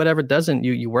whatever doesn't,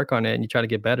 you work on it and you try to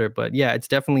get better. But yeah, it's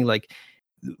definitely like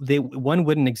one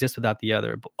wouldn't exist without the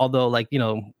other. Although like,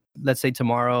 let's say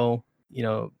tomorrow,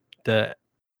 the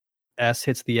S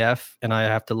hits the F and I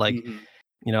have to like,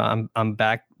 I'm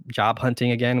back job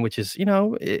hunting again, which is,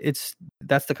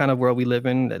 that's the kind of world we live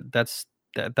in.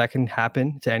 That can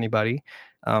happen to anybody.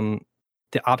 The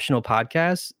optional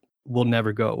podcast will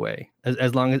never go away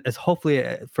as long as hopefully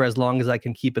for as long as I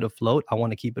can keep it afloat. I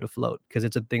want to keep it afloat because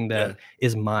it's a thing that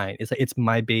is mine. It's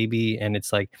my baby, and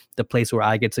it's like the place where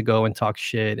I get to go and talk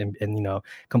shit and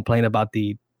complain about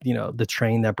the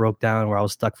train that broke down where I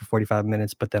was stuck for 45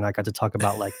 minutes, but then I got to talk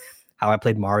about like how I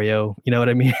played Mario. You know what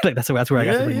I mean? Like that's where I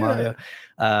got to play Mario.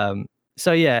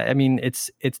 So yeah, I mean it's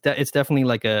definitely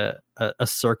like a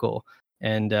circle.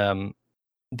 And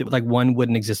like one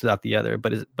wouldn't exist without the other,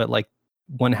 but like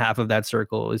one half of that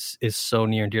circle is so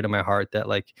near and dear to my heart that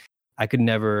like I could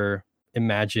never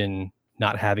imagine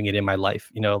not having it in my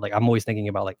life. Like I'm always thinking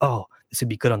about like, oh, this would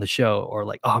be good on the show, or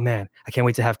like, oh man, I can't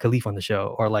wait to have Khalif on the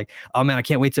show, or like, oh man, I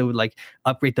can't wait to like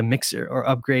upgrade the mixer or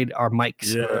upgrade our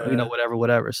mics, or,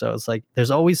 whatever. So it's like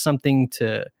there's always something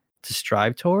to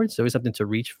strive towards. There's always something to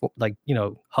reach for, like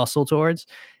hustle towards.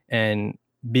 And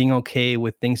being okay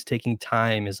with things taking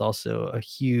time is also a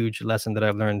huge lesson that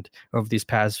I've learned over these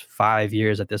past 5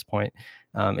 years at this point.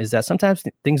 Is that sometimes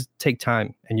things take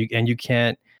time, and you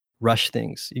can't rush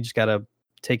things. You just gotta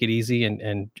take it easy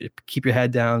and keep your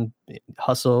head down,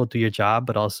 hustle, do your job,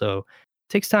 but also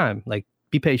takes time. Like,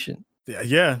 be patient.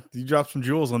 Yeah, you dropped some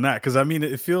jewels on that, because I mean,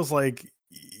 it feels like,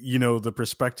 you know, the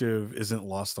perspective isn't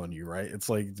lost on you, right? It's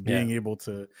like being able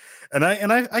to, and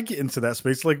I get into that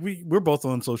space. Like we're both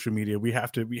on social media. We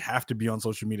have to be on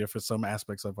social media for some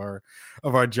aspects of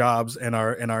our jobs and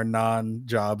our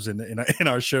non-jobs and in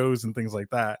our shows and things like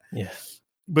that. Yeah.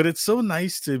 But it's so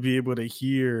nice to be able to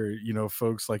hear, you know,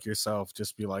 folks like yourself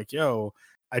just be like, yo,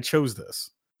 I chose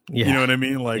this. Yeah. You know what I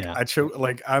mean? Like Yeah. I chose,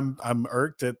 like I'm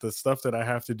irked at the stuff that I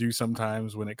have to do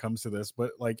sometimes when it comes to this,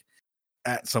 but like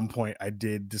at some point I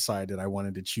did decide that I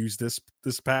wanted to choose this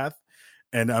path,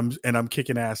 and I'm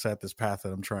kicking ass at this path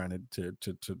that I'm trying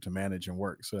to manage and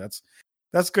work. So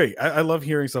that's great. I love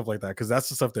hearing stuff like that, because that's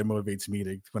the stuff that motivates me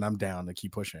to, when I'm down, to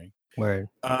keep pushing. Word.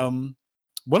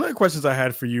 One of the questions I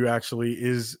had for you actually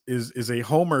is a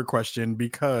Homer question,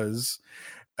 because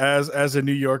as a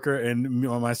New Yorker, and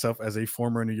myself as a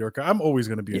former New Yorker, I'm always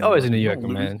going to be. You're always a New Yorker,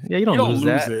 man. Yeah, you don't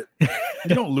lose it.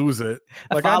 You don't lose it.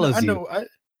 Like I know.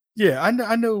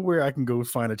 I know where I can go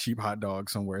find a cheap hot dog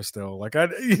somewhere still. Like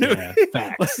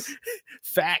facts.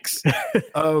 Facts.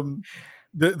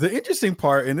 The interesting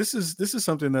part, and this is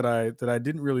something that I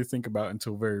didn't really think about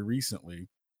until very recently.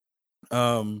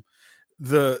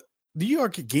 The New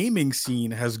York gaming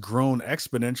scene has grown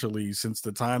exponentially since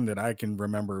the time that I can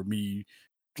remember, me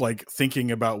like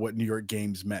thinking about what New York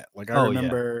games meant. Like I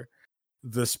remember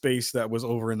the space that was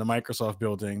over in the Microsoft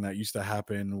building that used to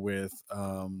happen with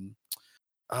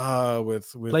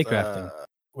Playcrafting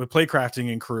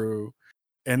and crew,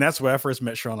 and that's where I first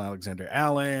met Sean Alexander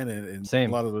Allen and a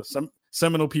lot of the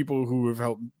seminal people who have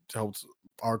helped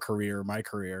my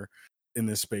career in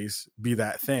this space be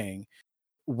that thing.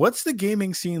 What's the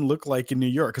gaming scene look like in New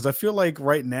York? Because I feel like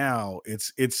right now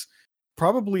it's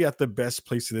probably at the best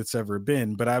place that it's ever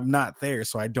been, but I'm not there,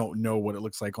 so I don't know what it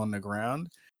looks like on the ground.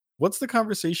 What's the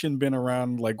conversation been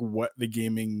around, like what the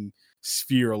gaming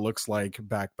sphere looks like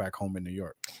back home in New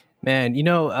York? Man, you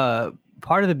know,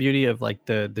 part of the beauty of like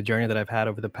the journey that I've had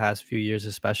over the past few years,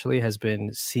 especially, has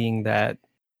been seeing that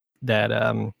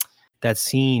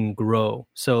scene grow.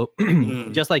 So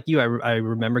just like you, I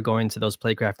remember going to those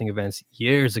playcrafting events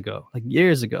years ago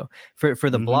for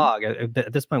the blog.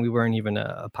 At this point, we weren't even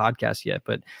a podcast yet,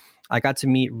 but I got to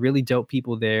meet really dope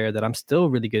people there that I'm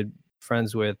still really good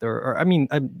friends with, or I mean,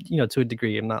 you know, to a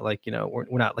degree. I'm not like, you know,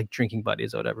 we're not like drinking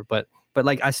buddies or whatever, but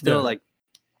like I still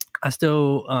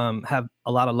have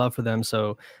a lot of love for them.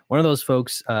 So one of those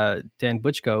folks, Dan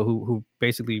Butchko, who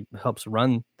basically helps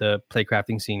run the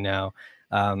playcrafting scene now,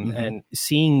 and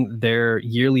seeing their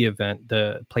yearly event,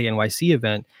 the Play NYC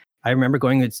event, I remember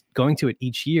going to it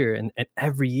each year, and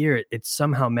every year it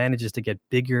somehow manages to get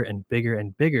bigger and bigger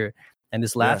and bigger. And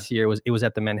this last year it was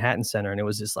at the Manhattan Center, and it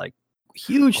was this like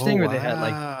huge thing where they had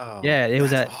like,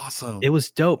 awesome. It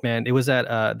was dope, man. It was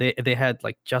at they had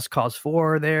like Just Cause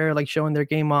 4 there, like showing their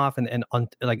game off, and on,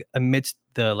 like amidst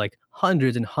the like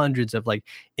hundreds and hundreds of like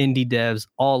indie devs,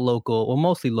 all local, well,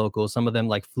 mostly local. Some of them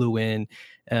like flew in.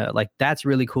 Like that's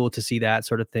really cool to see that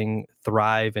sort of thing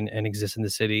thrive and exist in the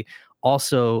city.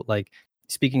 Also, like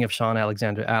speaking of Sean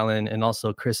Alexander Allen and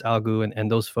also Chris Algu and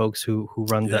those folks who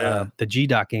run the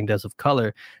GDoc Game Devs of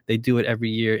Color, they do it every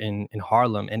year in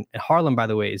Harlem. And Harlem, by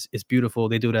the way, is beautiful.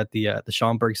 They do it at the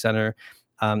Schomburg Center,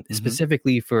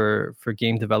 specifically for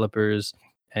game developers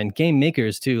and game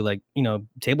makers too, like, you know,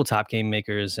 tabletop game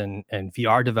makers and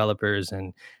VR developers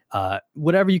and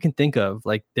whatever you can think of.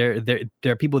 Like there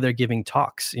are people there giving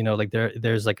talks, you know, like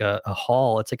there's like a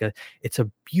hall. It's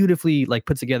a beautifully like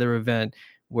put together event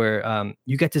where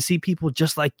you get to see people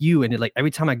just like you. And like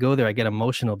every time I go there, I get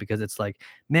emotional because it's like,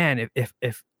 man, if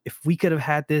we could have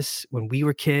had this when we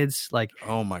were kids, like,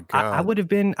 oh my God, I would have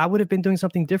been doing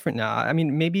something different now. I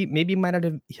mean, maybe it might not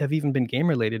have even been game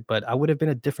related, but I would have been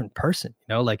a different person,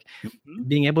 you know, like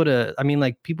being able to, I mean,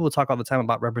 like people talk all the time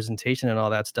about representation and all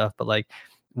that stuff, but like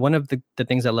one of the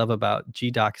things I love about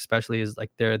GDoc especially is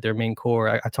like their main core.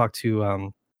 I talked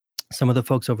to some of the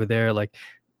folks over there, like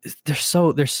they're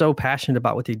so passionate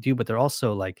about what they do, but they're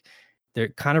also like, they're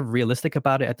kind of realistic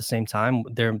about it at the same time.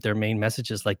 Their main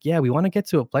message is like, yeah, we want to get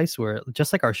to a place where,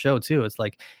 just like our show too, it's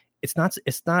like, it's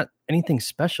not anything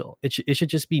special. It should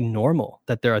just be normal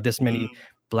that there are this many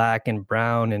Black and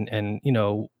brown and you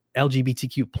know,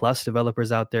 LGBTQ plus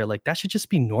developers out there. Like that should just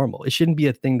be normal. It shouldn't be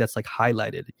a thing that's like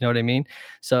highlighted. You know what I mean?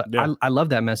 So I love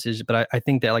that message, but I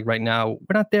think that like right now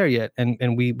we're not there yet, and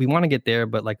we want to get there,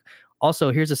 but like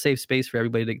also here's a safe space for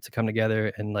everybody to come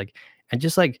together and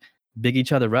just like big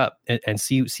each other up and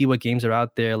see what games are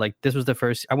out there. Like this was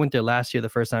I went there last year, the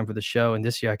first time for the show, and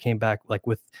this year I came back like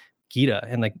with Gita,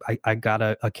 and like I got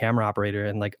a camera operator,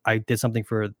 and like I did something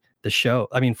for the show.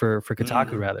 I mean for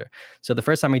Kotaku rather. So the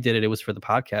first time I did it, it was for the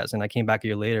podcast, and I came back a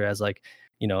year later as like,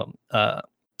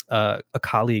 a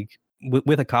colleague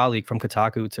with a colleague from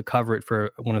Kotaku to cover it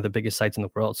for one of the biggest sites in the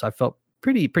world. So I felt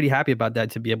pretty happy about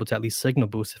that, to be able to at least signal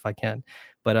boost if I can.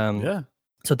 But yeah.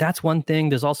 So that's one thing.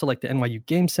 There's also like the NYU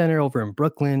Game Center over in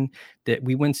Brooklyn that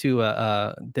we went to.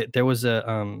 There was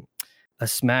a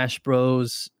Smash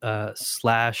Bros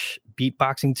slash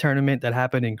beatboxing tournament that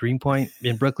happened in Greenpoint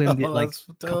in Brooklyn like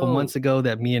a couple months ago,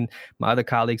 that me and my other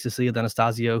colleague Cecilia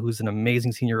D'Anastasio, who's an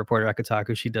amazing senior reporter at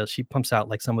Kotaku, she pumps out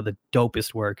like some of the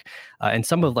dopest work and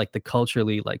some of like the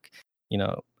culturally like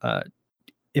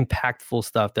impactful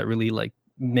stuff that really like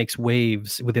makes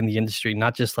waves within the industry,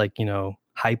 not just like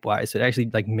hype wise. It actually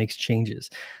like makes changes.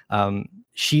 I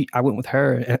went with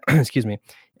her excuse me,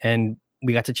 and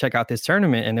we got to check out this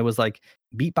tournament, and it was like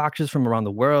beatboxers from around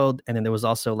the world, and then there was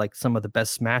also like some of the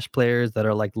best Smash players that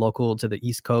are like local to the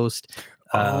East Coast.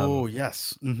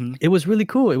 Yes. Mm-hmm. It was really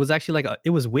cool. It was actually like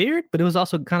it was weird, but it was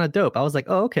also kind of dope. I was like,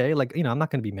 oh, okay, like I'm not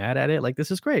gonna be mad at it. Like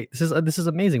this is great. This is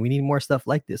amazing. We need more stuff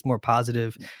like this, more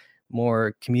positive,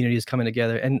 more communities coming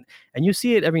together, and you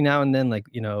see it every now and then. Like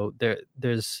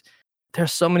there's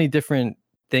so many different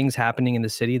things happening in the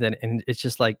city and it's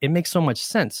just like it makes so much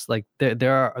sense. Like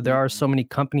there are so many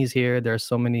companies here, there are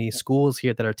so many schools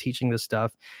here that are teaching this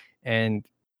stuff, and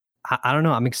I don't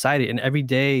know, I'm excited. And every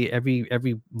day,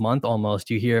 every month almost,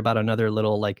 you hear about another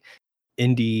little like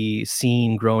indie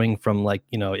scene growing from like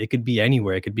it could be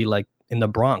anywhere. It could be like in the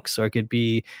Bronx, or it could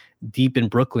be deep in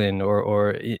Brooklyn,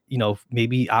 or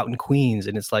maybe out in Queens,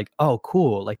 and it's like, oh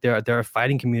cool, like there are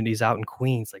fighting communities out in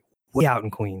Queens, like way out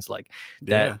in Queens, like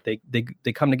that.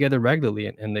 They come together regularly,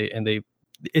 and they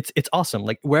it's awesome.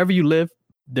 Like wherever you live,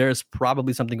 there's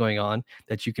probably something going on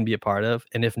that you can be a part of,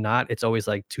 and if not, it's always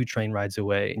like 2 train rides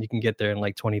away, and you can get there in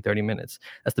like 20-30 minutes.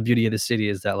 That's the beauty of the city,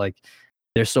 is that like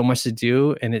there's so much to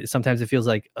do, and sometimes it feels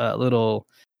like a little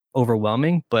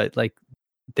overwhelming, but like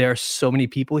there are so many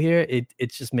people here, it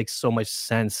just makes so much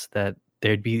sense that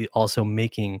there'd be also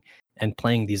making and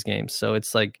playing these games. So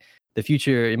it's like the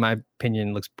future, in my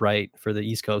opinion, looks bright for the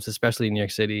East Coast, especially in New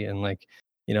York City. And like,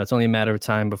 it's only a matter of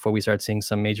time before we start seeing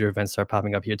some major events start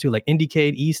popping up here too. Like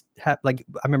Indiecade East, like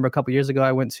I remember a couple years ago,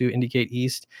 I went to Indiecade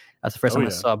East. That's the first time I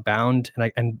saw Bound,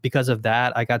 and because of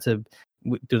that, I got to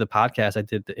do the podcast. I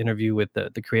did the interview with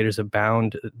the creators of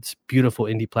Bound, this beautiful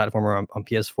indie platformer on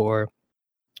PS4.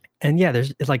 And yeah,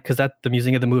 it's like, because the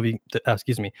Museum of the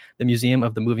Museum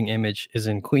of the Moving Image is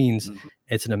in Queens. Mm-hmm.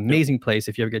 It's an amazing place.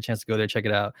 If you ever get a chance to go there, check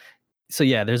it out. So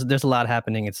yeah, there's a lot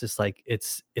happening. It's just like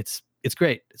it's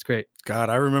great. It's great. God,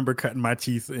 I remember cutting my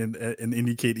teeth in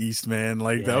Indiecade East, man.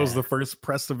 Like that was the first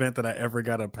press event that I ever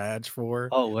got a badge for.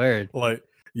 Oh, word. Like,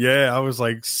 yeah, I was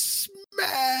like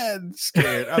mad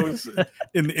scared. I was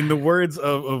in the words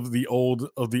of the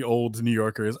old New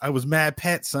Yorkers, I was mad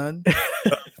pet, son.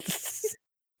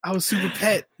 I was super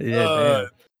pet.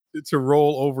 To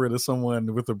roll over to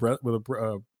someone with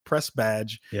a press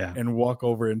badge and walk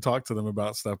over and talk to them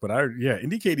about stuff. But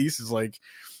Indiecade East is like,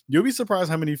 you'll be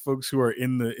surprised how many folks who are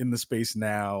in the space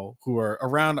now, who are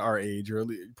around our age, or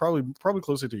probably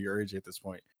closer to your age at this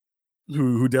point,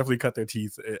 who definitely cut their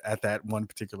teeth at that one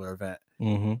particular event.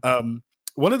 Mm-hmm.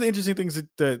 One of the interesting things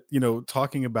that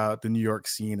talking about the New York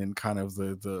scene and kind of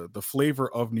the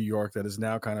flavor of New York that is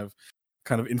now kind of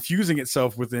infusing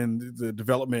itself within the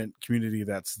development community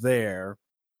that's there.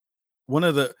 One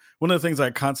of the things I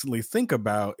constantly think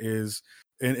about is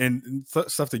and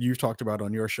stuff that you've talked about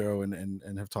on your show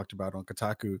and have talked about on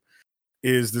Kotaku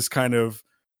is this kind of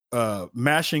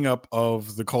mashing up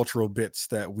of the cultural bits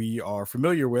that we are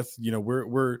familiar with.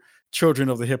 We're children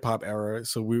of the hip hop era,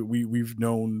 so we've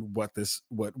known what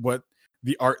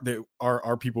the art that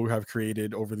our people have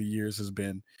created over the years has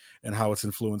been and how it's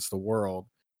influenced the world.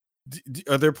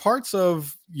 Are there parts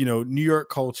of New York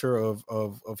culture,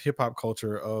 of hip hop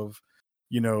culture, of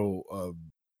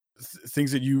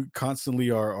things that you constantly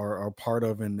are part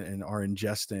of and are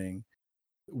ingesting?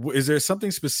 Is there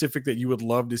something specific that you would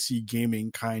love to see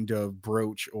gaming kind of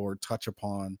broach or touch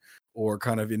upon or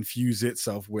kind of infuse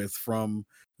itself with from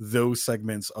those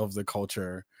segments of the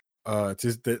culture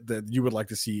that you would like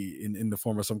to see in the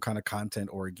form of some kind of content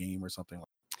or a game or something like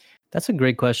that? That's a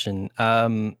great question.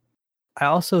 I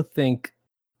also think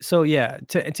so. Yeah,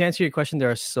 to answer your question,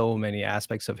 there are so many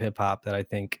aspects of hip hop that I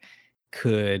think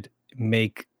could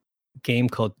make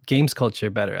games culture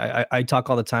better. I talk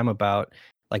all the time about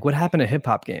like what happened to hip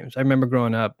hop games. I remember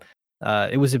growing up,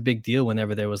 it was a big deal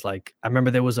whenever there was like, I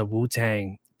remember there was a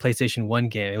Wu-Tang PlayStation 1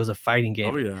 game. It was a fighting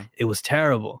game. Oh yeah. It was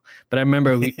terrible. But I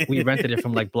remember we rented it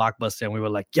from like Blockbuster, and we were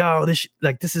like, yo, this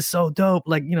is so dope.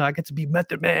 Like, you know, I get to be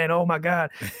Method Man. Oh my God.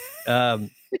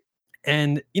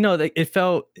 And you know, it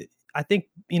felt, I think,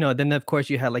 you know, then of course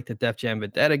you had like the Def Jam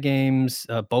Vendetta games,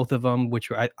 both of them, which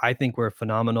were, I think were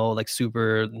phenomenal, like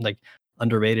super like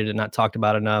underrated and not talked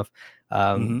about enough.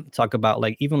 Talk about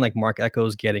like even like Mark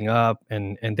Echo's Getting Up,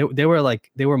 and they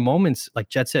were moments like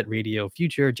Jet Set Radio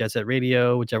Future, Jet Set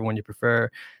Radio, whichever one you prefer.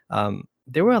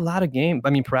 There were a lot of games. I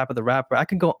mean, Parappa the Rapper. I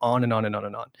could go on and on and on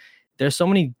and on. There's so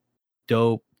many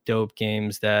dope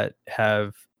games that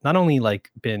have not only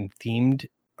like been themed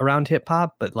around hip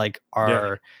hop, but like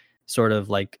are sort of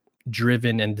like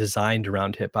driven and designed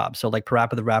around hip hop. So like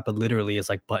Parappa the Rapper literally is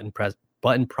like button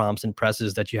prompts and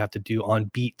presses that you have to do on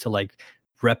beat to like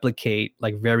replicate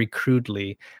like very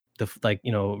crudely the like,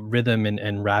 you know, rhythm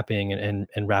and rapping and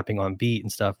rapping on beat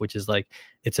and stuff, which is like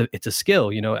it's a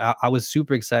skill. You know, I was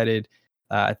super excited.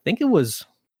 I think it was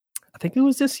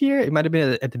this year. It might have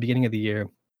been at the beginning of the year.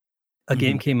 A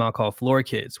game came out called Floor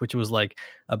Kids, which was like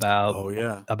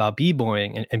about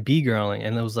b-boying and b-girling,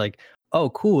 and it was like, oh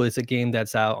cool, it's a game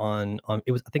that's out on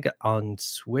it was, I think, on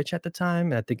Switch at the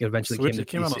time, and I think it eventually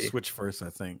came out on Switch first, I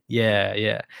think.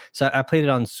 Yeah. So I played it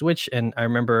on Switch, and I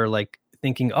remember like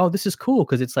thinking, oh, this is cool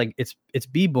because it's like it's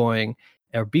b-boying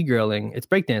or b-girling, it's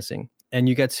breakdancing, and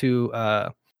you get to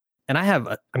and I have,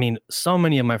 I mean, so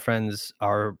many of my friends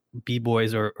are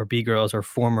b-boys or b-girls or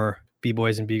former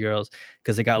b-boys and b-girls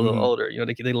because they got a little older. You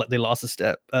know, they lost a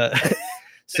step.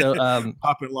 So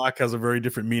pop and lock has a very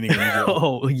different meaning.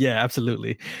 Oh yeah,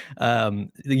 absolutely.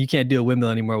 You can't do a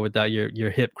windmill anymore without your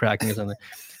hip cracking or something.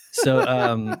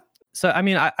 So so I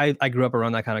mean, I grew up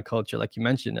around that kind of culture, like you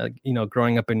mentioned. You know,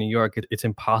 growing up in New York, it's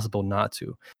impossible not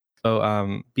to.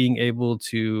 So being able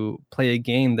to play a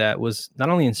game that was not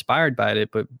only inspired by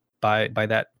it, but by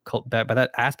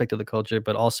that aspect of the culture,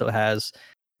 but also has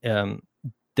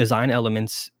design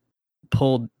elements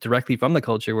pulled directly from the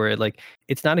culture, where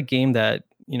it's not a game that,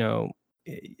 you know,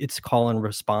 it's call and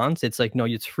response. It's like, no,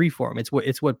 it's free form. It's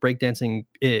what breakdancing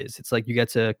is. It's like you get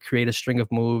to create a string of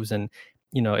moves and,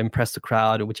 you know, impress the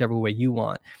crowd whichever way you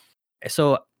want.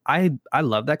 So I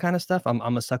love that kind of stuff.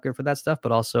 I'm a sucker for that stuff,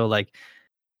 but also like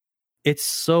it's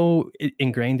so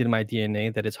ingrained in my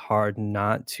DNA that it's hard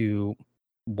not to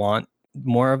want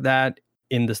more of that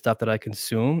in the stuff that I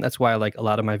consume. That's why like a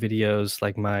lot of my videos,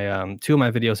 like my two of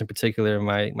my videos in particular,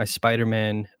 my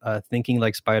Spider-Man, thinking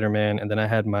like Spider-Man, and then I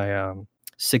had my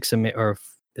six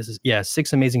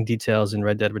amazing details in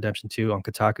Red Dead Redemption 2 on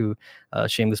Kotaku.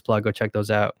 Shameless plug, go check those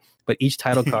out. But each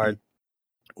title card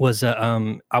was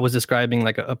I was describing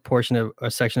like a portion of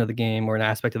a section of the game or an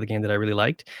aspect of the game that I really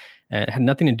liked, and it had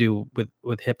nothing to do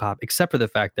with hip hop, except for the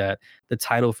fact that the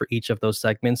title for each of those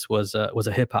segments was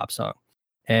a hip hop song.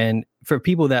 And for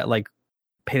people that like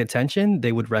paid attention,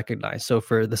 they would recognize. So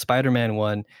for the Spider-Man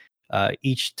one,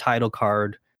 each title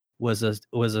card was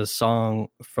a song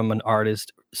from an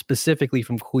artist specifically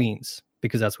from Queens,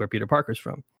 because that's where Peter Parker's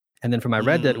from. And then for my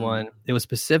Red Dead one, it was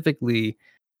specifically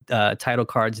title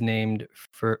cards named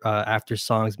for after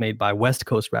songs made by West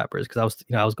Coast rappers, because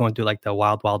I was going through like the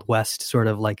Wild Wild West sort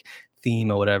of like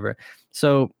theme or whatever.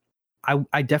 So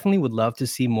I definitely would love to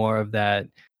see more of that,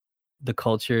 the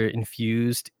culture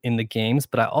infused in the games.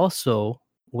 But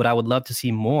what I would love to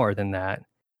see more than that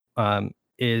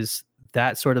is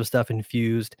that sort of stuff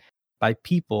infused by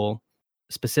people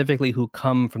specifically who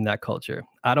come from that culture.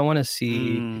 I don't want to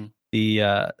see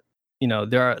the you know,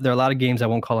 there are a lot of games, I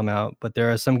won't call them out, but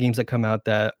there are some games that come out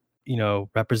that, you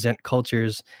know, represent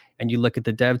cultures, and you look at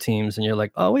the dev teams and you're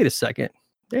like, oh, wait a second,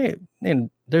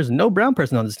 there's no brown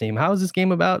person on this team. How is this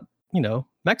game about, you know,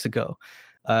 Mexico?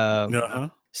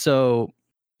 So,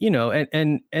 you know,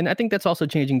 and I think that's also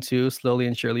changing too, slowly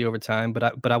and surely over time.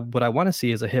 But what I want to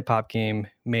see is a hip hop game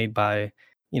made by,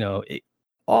 you know,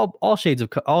 all shades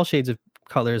of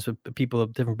colors, with people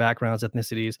of different backgrounds,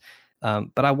 ethnicities.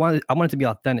 But I want it to be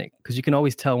authentic, because you can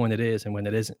always tell when it is and when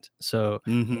it isn't. So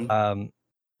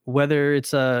whether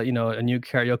it's a new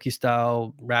karaoke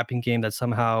style rapping game that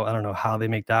somehow, I don't know how they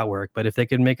make that work, but if they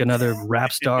could make another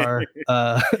rap star,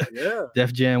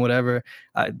 Def Jam, whatever,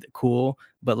 cool.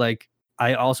 But like,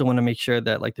 I also want to make sure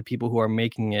that like the people who are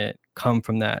making it come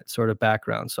from that sort of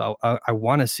background. So I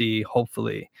want to see,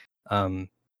 hopefully,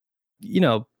 you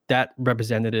know, that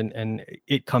represented and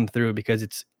it come through, because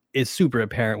it's super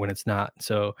apparent when it's not.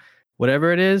 So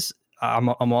whatever it is, I'm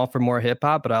all for more hip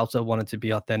hop, but I also want it to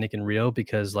be authentic and real,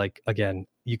 because like, again,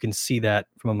 you can see that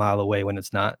from a mile away when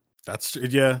it's not. That's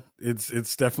yeah,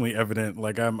 it's definitely evident.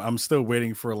 Like I'm still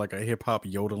waiting for like a hip hop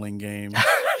yodeling game.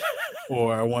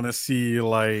 or I want to see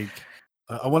I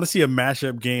want to see a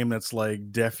mashup game that's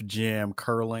like Def Jam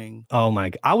curling. Oh my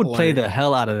God. I would play Like, the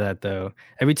hell out of that though.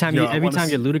 Every time yo, I every want time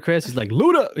to. you're Ludacris, he's like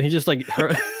Luda, and he just like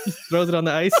throws it on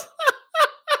the ice.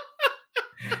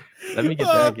 Let me get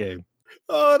that game.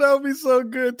 Oh, that would be so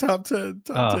good. Top 10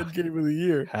 Oh, game of the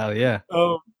year. hell yeah.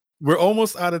 We're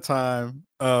almost out of time.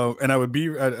 And I'd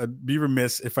be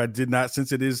remiss if I did not,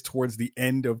 since it is towards the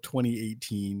end of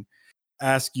 2018,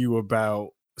 ask you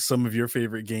about some of your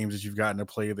favorite games that you've gotten to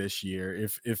play this year.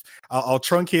 If I'll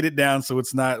truncate it down so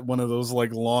it's not one of those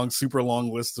like super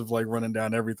long lists of like running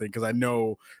down everything, because I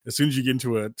know as soon as you get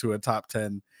into a top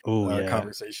 10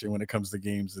 conversation when it comes to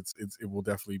games, it will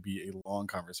definitely be a long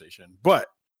conversation. But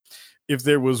if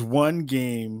there was one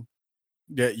game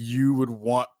that you would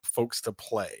want folks to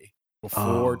play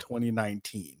before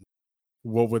 2019,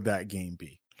 what would that game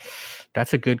be?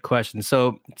 That's a good question.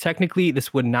 So technically,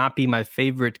 this would not be my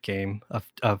favorite game of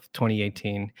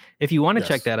 2018. If you want to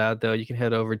check that out, though, you can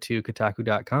head over to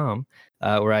Kotaku.com,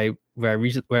 where I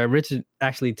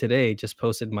actually today just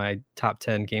posted my top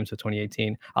 10 games of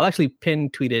 2018. I'll actually pin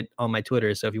tweet it on my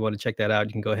Twitter. So if you want to check that out,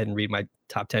 you can go ahead and read my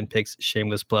top 10 picks.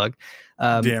 Shameless plug.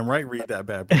 Damn right, read that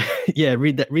bad boy. Yeah,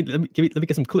 read that. Let me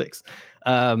get some clicks.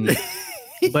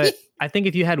 But I think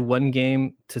if you had one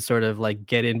game to sort of like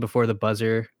get in before the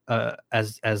buzzer,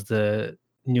 as the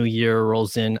new year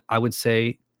rolls in, I would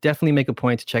say definitely make a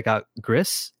point to check out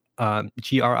Gris,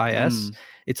 GRIS.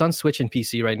 It's on Switch and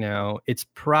PC right now. It's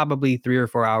probably 3 or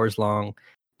 4 hours long,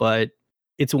 but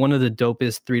it's one of the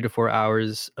dopest 3 to 4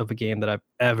 hours of a game that I've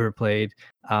ever played.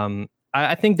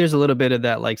 I think there's a little bit of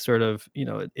that, like sort of,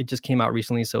 it just came out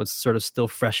recently, so it's sort of still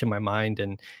fresh in my mind,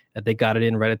 and they got it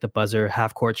in right at the buzzer,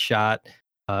 half court shot,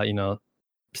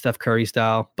 Steph Curry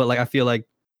style. But like, I feel like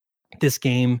this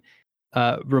game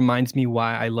reminds me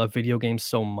why I love video games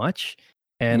so much.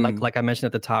 And like I mentioned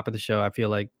at the top of the show, I feel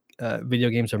like video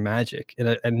games are magic,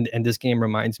 and this game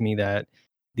reminds me that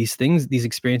these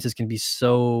experiences can be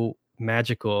so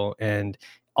magical and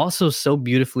also so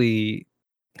beautifully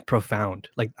profound.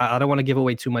 Like, I don't want to give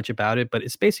away too much about it, but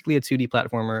it's basically a 2D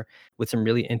platformer with some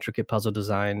really intricate puzzle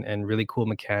design and really cool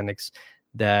mechanics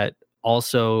that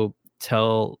also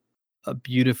tell a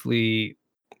beautifully,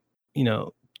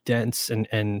 dense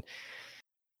and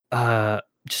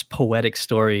just poetic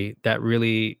story that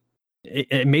really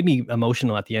it made me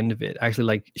emotional at the end of it. I actually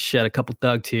like shed a couple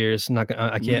thug tears.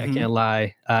 I can't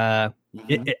lie.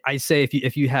 I say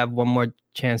if you have one more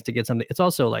chance to get something, it's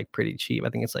also like pretty cheap. I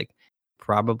think it's like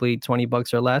probably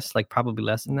 $20 or less, like probably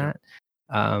less than that.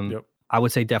 I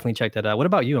would say definitely check that out. What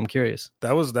about you? I'm curious.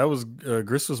 That was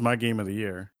Gris was my game of the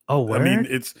year. Oh, word? I mean,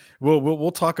 it's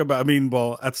we'll talk about. I mean,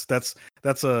 well, that's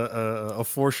a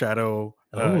foreshadow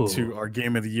to our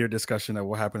game of the year discussion that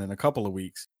will happen in a couple of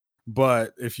weeks.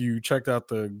 But if you checked out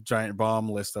the Giant Bomb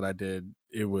list that I did,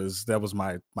 that was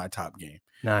my top game.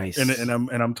 Nice. And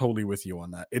I'm totally with you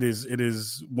on that. It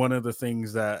is one of the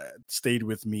things that stayed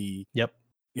with me. Yep.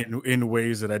 In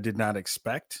ways that I did not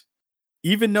expect.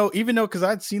 Even though, because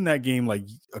I'd seen that game like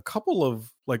a couple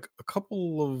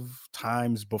of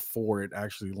times before it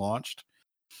actually launched,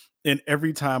 and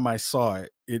every time I saw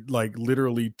it, it like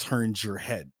literally turns your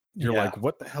head. You're like,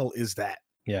 what the hell is that?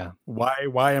 Yeah.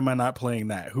 Why am I not playing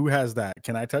that? Who has that?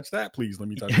 Can I touch that? Please let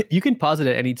me touch it. You can pause it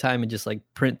at any time and just like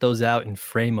print those out and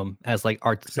frame them as like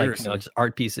art, Seriously. like just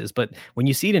art pieces. But when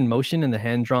you see it in motion and the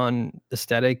hand drawn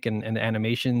aesthetic and the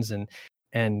animations and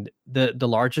the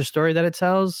larger story that it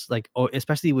tells, like,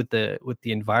 especially with the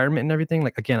environment and everything,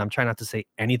 like, again, I'm trying not to say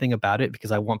anything about it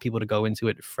because I want people to go into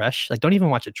it fresh. Like, don't even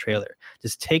watch a trailer.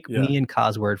 Just take me and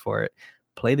Ka's word for it,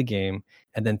 play the game,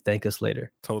 and then thank us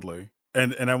later. Totally.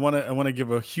 And I want to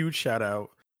give a huge shout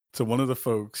out to one of the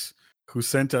folks who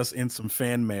sent us in some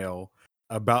fan mail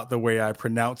about the way I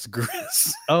pronounce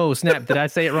Gris. Oh, snap. Did I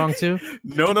say it wrong too?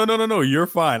 No. You're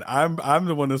fine. I'm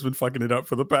the one that's been fucking it up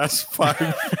for the past five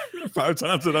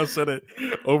times that I've said it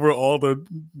over all the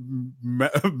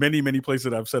many places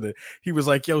that I've said it. He was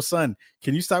like, yo, son,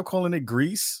 can you stop calling it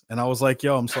Grease? And I was like,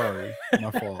 yo, I'm sorry.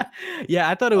 My fault. Yeah,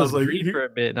 I thought it was Gris for a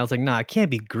bit. And I was like, nah, it can't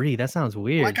be Gris. That sounds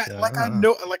weird. I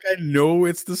know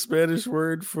it's the Spanish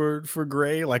word for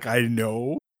gray. Like, I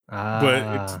know.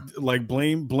 But it's like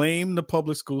blame the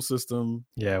public school system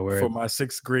for my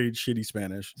 6th grade shitty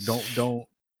Spanish.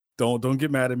 Don't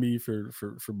get mad at me for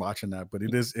botching that, but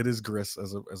it is Gris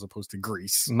as opposed to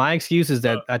Grease. My excuse is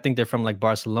that I think they're from like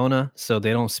Barcelona, so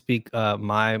they don't speak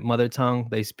my mother tongue.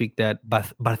 They speak that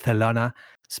Barcelona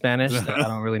Spanish that I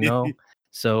don't really know.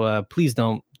 So please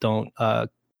don't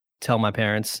tell my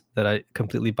parents that I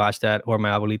completely botched that, or my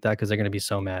abuelita, because they're gonna be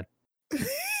so mad.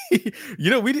 You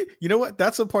know what?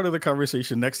 That's a part of the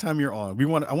conversation. Next time you're on,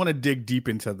 I want to dig deep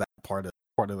into that part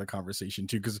of the conversation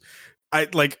too, because I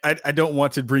don't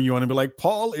want to bring you on and be like,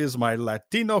 Paul is my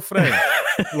Latino friend.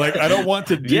 Like, I don't want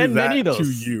to do that to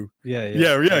you.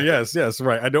 Yes,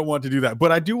 right. I don't want to do that,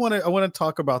 but I want to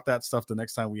talk about that stuff the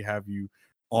next time we have you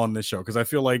on the show, because I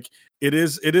feel like it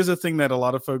is a thing that a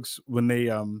lot of folks, when they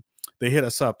hit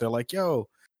us up, they're like, yo,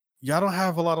 y'all don't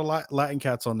have a lot of Latin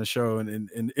cats on the show,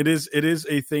 and it is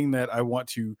a thing that I want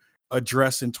to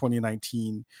address in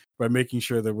 2019 by making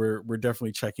sure that we're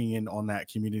definitely checking in on that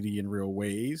community in real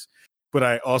ways. But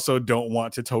I also don't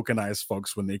want to tokenize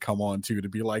folks when they come on too, to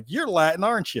be like, you're Latin,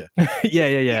 aren't you?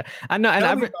 Yeah. I know, and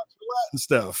Latin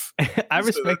stuff. I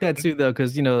respect that too, though,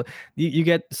 because you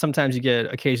get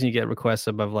occasionally you get requests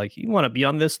above like, you want to be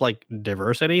on this like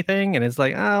diversity thing, and it's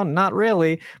like, oh, not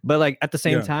really. But like at the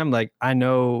same time, like I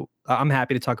know I'm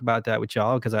happy to talk about that with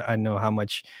y'all, because I know how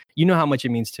much it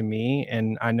means to me,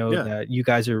 and I know that you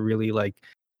guys are really like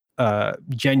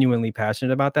genuinely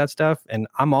passionate about that stuff, and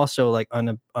I'm also like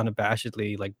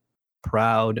unabashedly like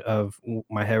proud of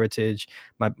my heritage.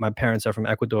 My parents are from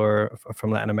Ecuador,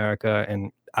 from Latin America,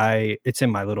 and it's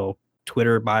in my little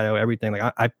Twitter bio, everything.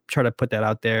 Like I try to put that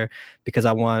out there, because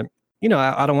I want,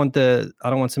 I don't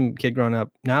want some kid growing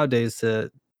up nowadays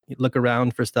to look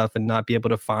around for stuff and not be able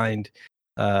to find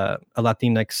a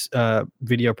Latinx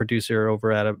video producer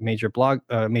over at a major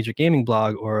gaming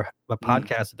blog, or a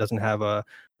podcast that doesn't have a,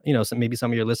 maybe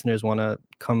some of your listeners want to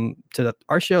come to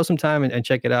our show sometime and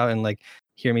check it out, and like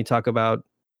hear me talk about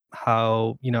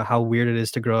how weird it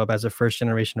is to grow up as a first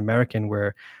generation American,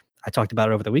 where I talked about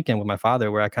it over the weekend with my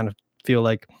father, where I kind of feel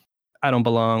like I don't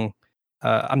belong.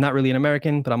 I'm not really an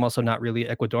American, but I'm also not really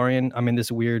Ecuadorian. I'm in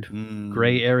this weird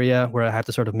gray area where I have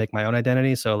to sort of make my own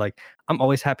identity. So like, I'm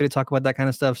always happy to talk about that kind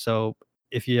of stuff. So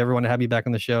if you ever want to have me back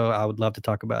on the show, I would love to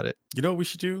talk about it. You know what we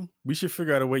should do? We should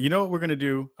figure out a way. You know what we're going to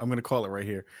do? I'm going to call it right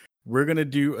here. We're going to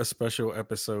do a special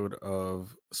episode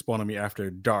of Spawn on Me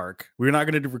After Dark. We're not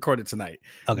going to record it tonight,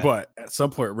 but at some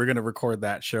point we're going to record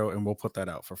that show, and we'll put that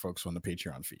out for folks on the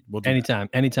Patreon feed. We'll do anytime,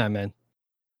 man.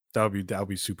 That'll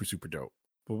be super, super dope.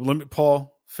 But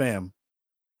Paul, fam,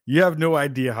 you have no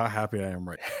idea how happy I am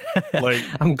right now. Like,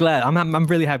 I'm glad. I'm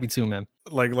really happy too, man.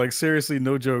 Like seriously,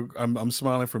 no joke. I'm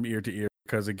smiling from ear to ear,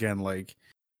 because again, like,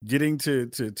 getting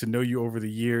to know you over the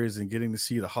years, and getting to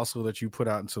see the hustle that you put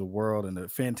out into the world, and the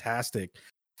fantastic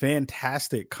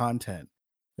content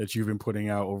that you've been putting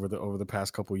out over the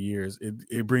past couple of years,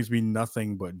 it brings me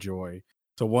nothing but joy.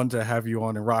 So one, to have you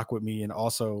on and rock with me, and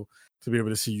also to be able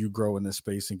to see you grow in this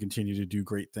space and continue to do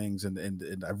great things.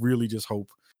 And I really just hope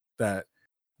that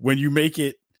when you make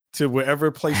it to wherever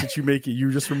place that you make it,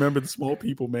 you just remember the small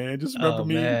people, man. Just remember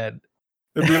me, man.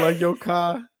 And be like, yo,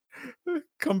 Ka,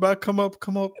 come back, come up.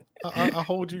 I'll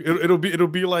hold you. It'll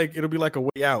be like a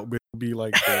way out, but it'll be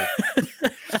like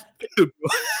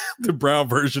the brown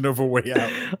version of a way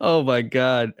out. Oh my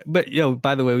God. But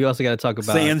by the way, we also got to talk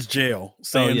about Sans jail.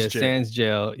 Sans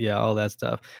jail. Yeah, all that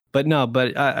stuff. But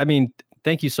I mean,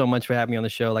 thank you so much for having me on the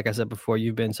show. Like I said before,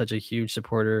 you've been such a huge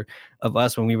supporter of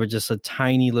us when we were just a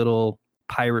tiny little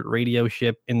pirate radio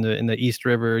ship in the East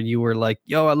River. You were like,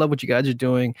 yo, I love what you guys are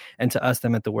doing. And to us, that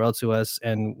meant the world to us.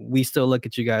 And we still look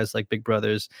at you guys like big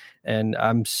brothers. And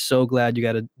I'm so glad you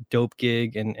got a dope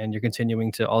gig, and you're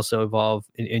continuing to also evolve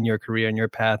in your career and your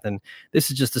path. And this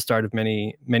is just the start of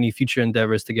many, many future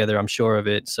endeavors together. I'm sure of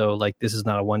it. So like, this is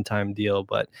not a one-time deal,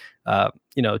 but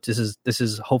this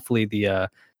is hopefully the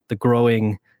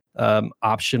growing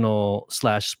optional /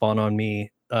 Spawn on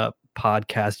Me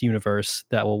podcast universe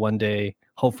that will one day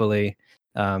hopefully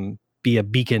be a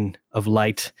beacon of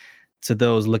light to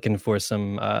those looking for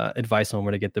some advice on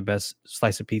where to get the best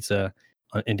slice of pizza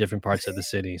in different parts of the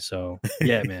city. So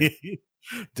yeah, man.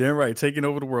 Damn right. Taking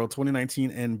over the world 2019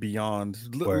 and beyond.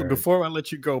 Before I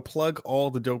let you go, plug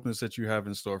all the dopeness that you have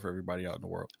in store for everybody out in the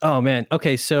world. Oh man.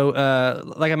 Okay. So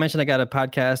like I mentioned, I got a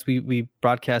podcast. We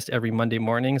broadcast every Monday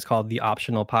morning. It's called The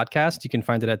Optional Podcast. You can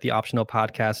find it at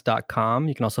theoptionalpodcast.com.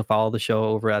 You can also follow the show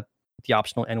over at The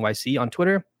Optional NYC on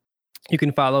Twitter. You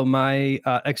can follow my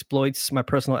exploits, my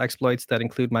personal exploits that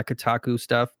include my Kotaku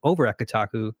stuff over at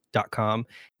kotaku.com.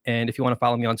 And if you want to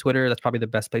follow me on Twitter, that's probably the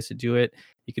best place to do it.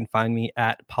 You can find me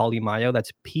at Polymayo.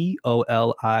 That's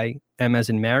POLIM as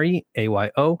in Mary,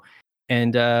 AYO.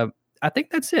 And I think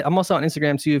that's it. I'm also on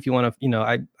Instagram too. If you want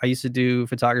to, I used to do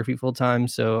photography full time,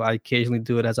 so I occasionally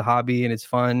do it as a hobby, and it's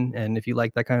fun. And if you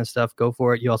like that kind of stuff, go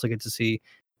for it. You also get to see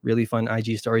really fun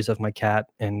IG stories of my cat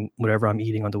and whatever I'm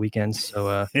eating on the weekends.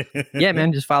 So yeah,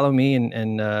 man, just follow me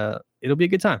and it'll be a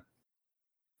good time.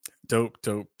 Dope.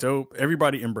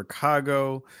 Everybody in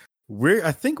Chicago,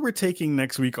 I think we're taking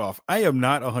next week off. I am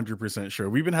not 100% sure.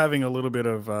 We've been having a little bit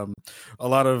of a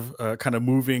lot of kind of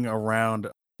moving around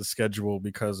the schedule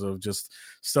because of just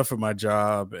stuff at my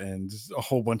job and a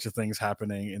whole bunch of things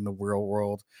happening in the real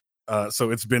world.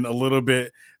 So it's been a little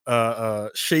bit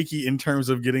shaky in terms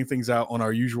of getting things out on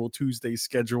our usual Tuesday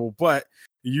schedule, but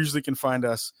you usually can find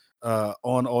us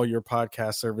on all your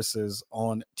podcast services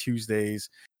on Tuesdays.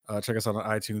 Check us out on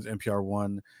iTunes, NPR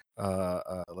One,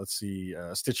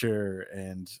 Stitcher,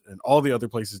 and all the other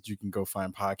places you can go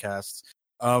find podcasts.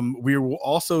 We will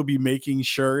also be making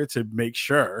sure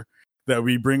that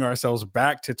we bring ourselves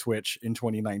back to Twitch in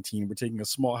 2019. We're taking a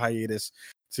small hiatus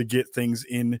to get things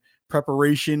in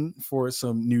preparation for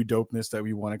some new dopeness that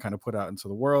we want to kind of put out into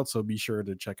the world. So be sure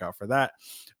to check out for that.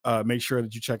 Make sure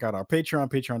that you check out our Patreon,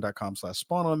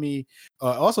 patreon.com/spawnonme.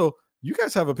 Also, you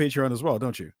guys have a Patreon as well,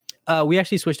 don't you? We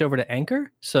actually switched over to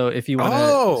Anchor. So if you want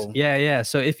to, yeah.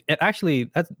 So if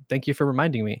thank you for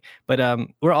reminding me. But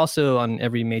we're also on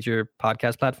every major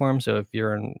podcast platform. So if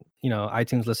you're an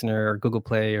iTunes listener or Google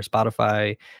Play or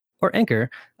Spotify or Anchor,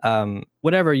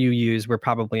 whatever you use, we're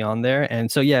probably on there.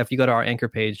 And so yeah, if you go to our Anchor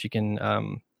page, you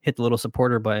can hit the little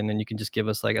supporter button and you can just give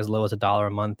us like as low as $1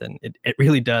 a month, and it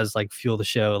really does like fuel the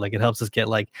show. Like it helps us get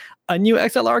like a new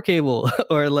XLR cable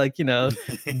or like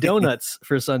donuts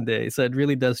for Sunday. So it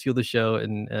really does fuel the show.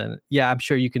 And yeah, I'm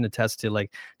sure you can attest to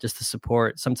like just the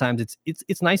support. Sometimes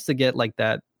it's nice to get like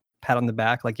that pat on the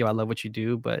back, like, yo, I love what you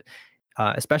do. But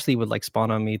especially with like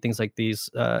Spawn on Me, things like these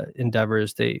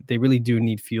endeavors, they really do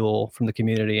need fuel from the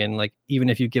community. And like even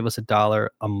if you give us $1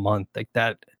 a month, like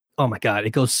that, oh my God,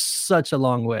 it goes such a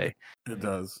long way. It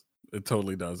does. It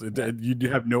totally does. You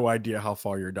have no idea how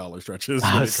far your dollar stretches.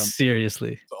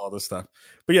 Seriously, to all this stuff.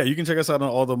 But yeah, you can check us out on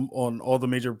all the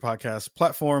major podcast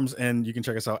platforms, and you can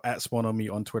check us out at Spawn on Me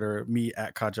on Twitter, me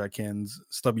at Kajakins,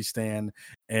 Stubby Stan,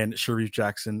 and Sharif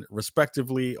Jackson,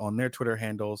 respectively, on their Twitter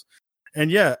handles. And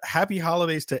yeah, happy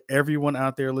holidays to everyone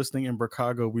out there listening in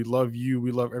Chicago. We love you.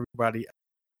 We love everybody.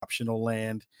 Optional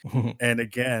land. And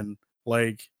again,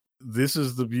 like, this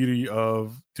is the beauty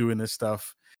of doing this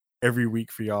stuff every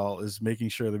week for y'all, is making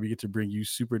sure that we get to bring you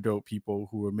super dope people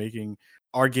who are making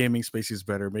our gaming spaces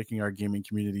better, making our gaming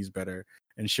communities better,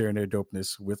 and sharing their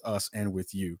dopeness with us and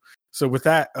with you. So with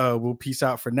that, we'll peace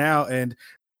out for now, and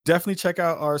definitely check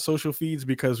out our social feeds,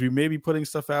 because we may be putting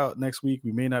stuff out next week.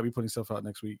 We may not be putting stuff out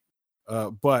next week.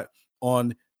 But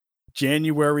on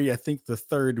January, I think the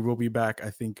 3rd, we'll be back,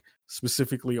 I think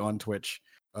specifically on Twitch,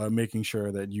 making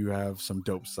sure that you have some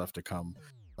dope stuff to come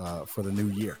for the new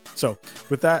year. So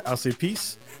with that, I'll say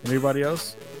peace, and everybody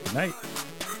else, good night.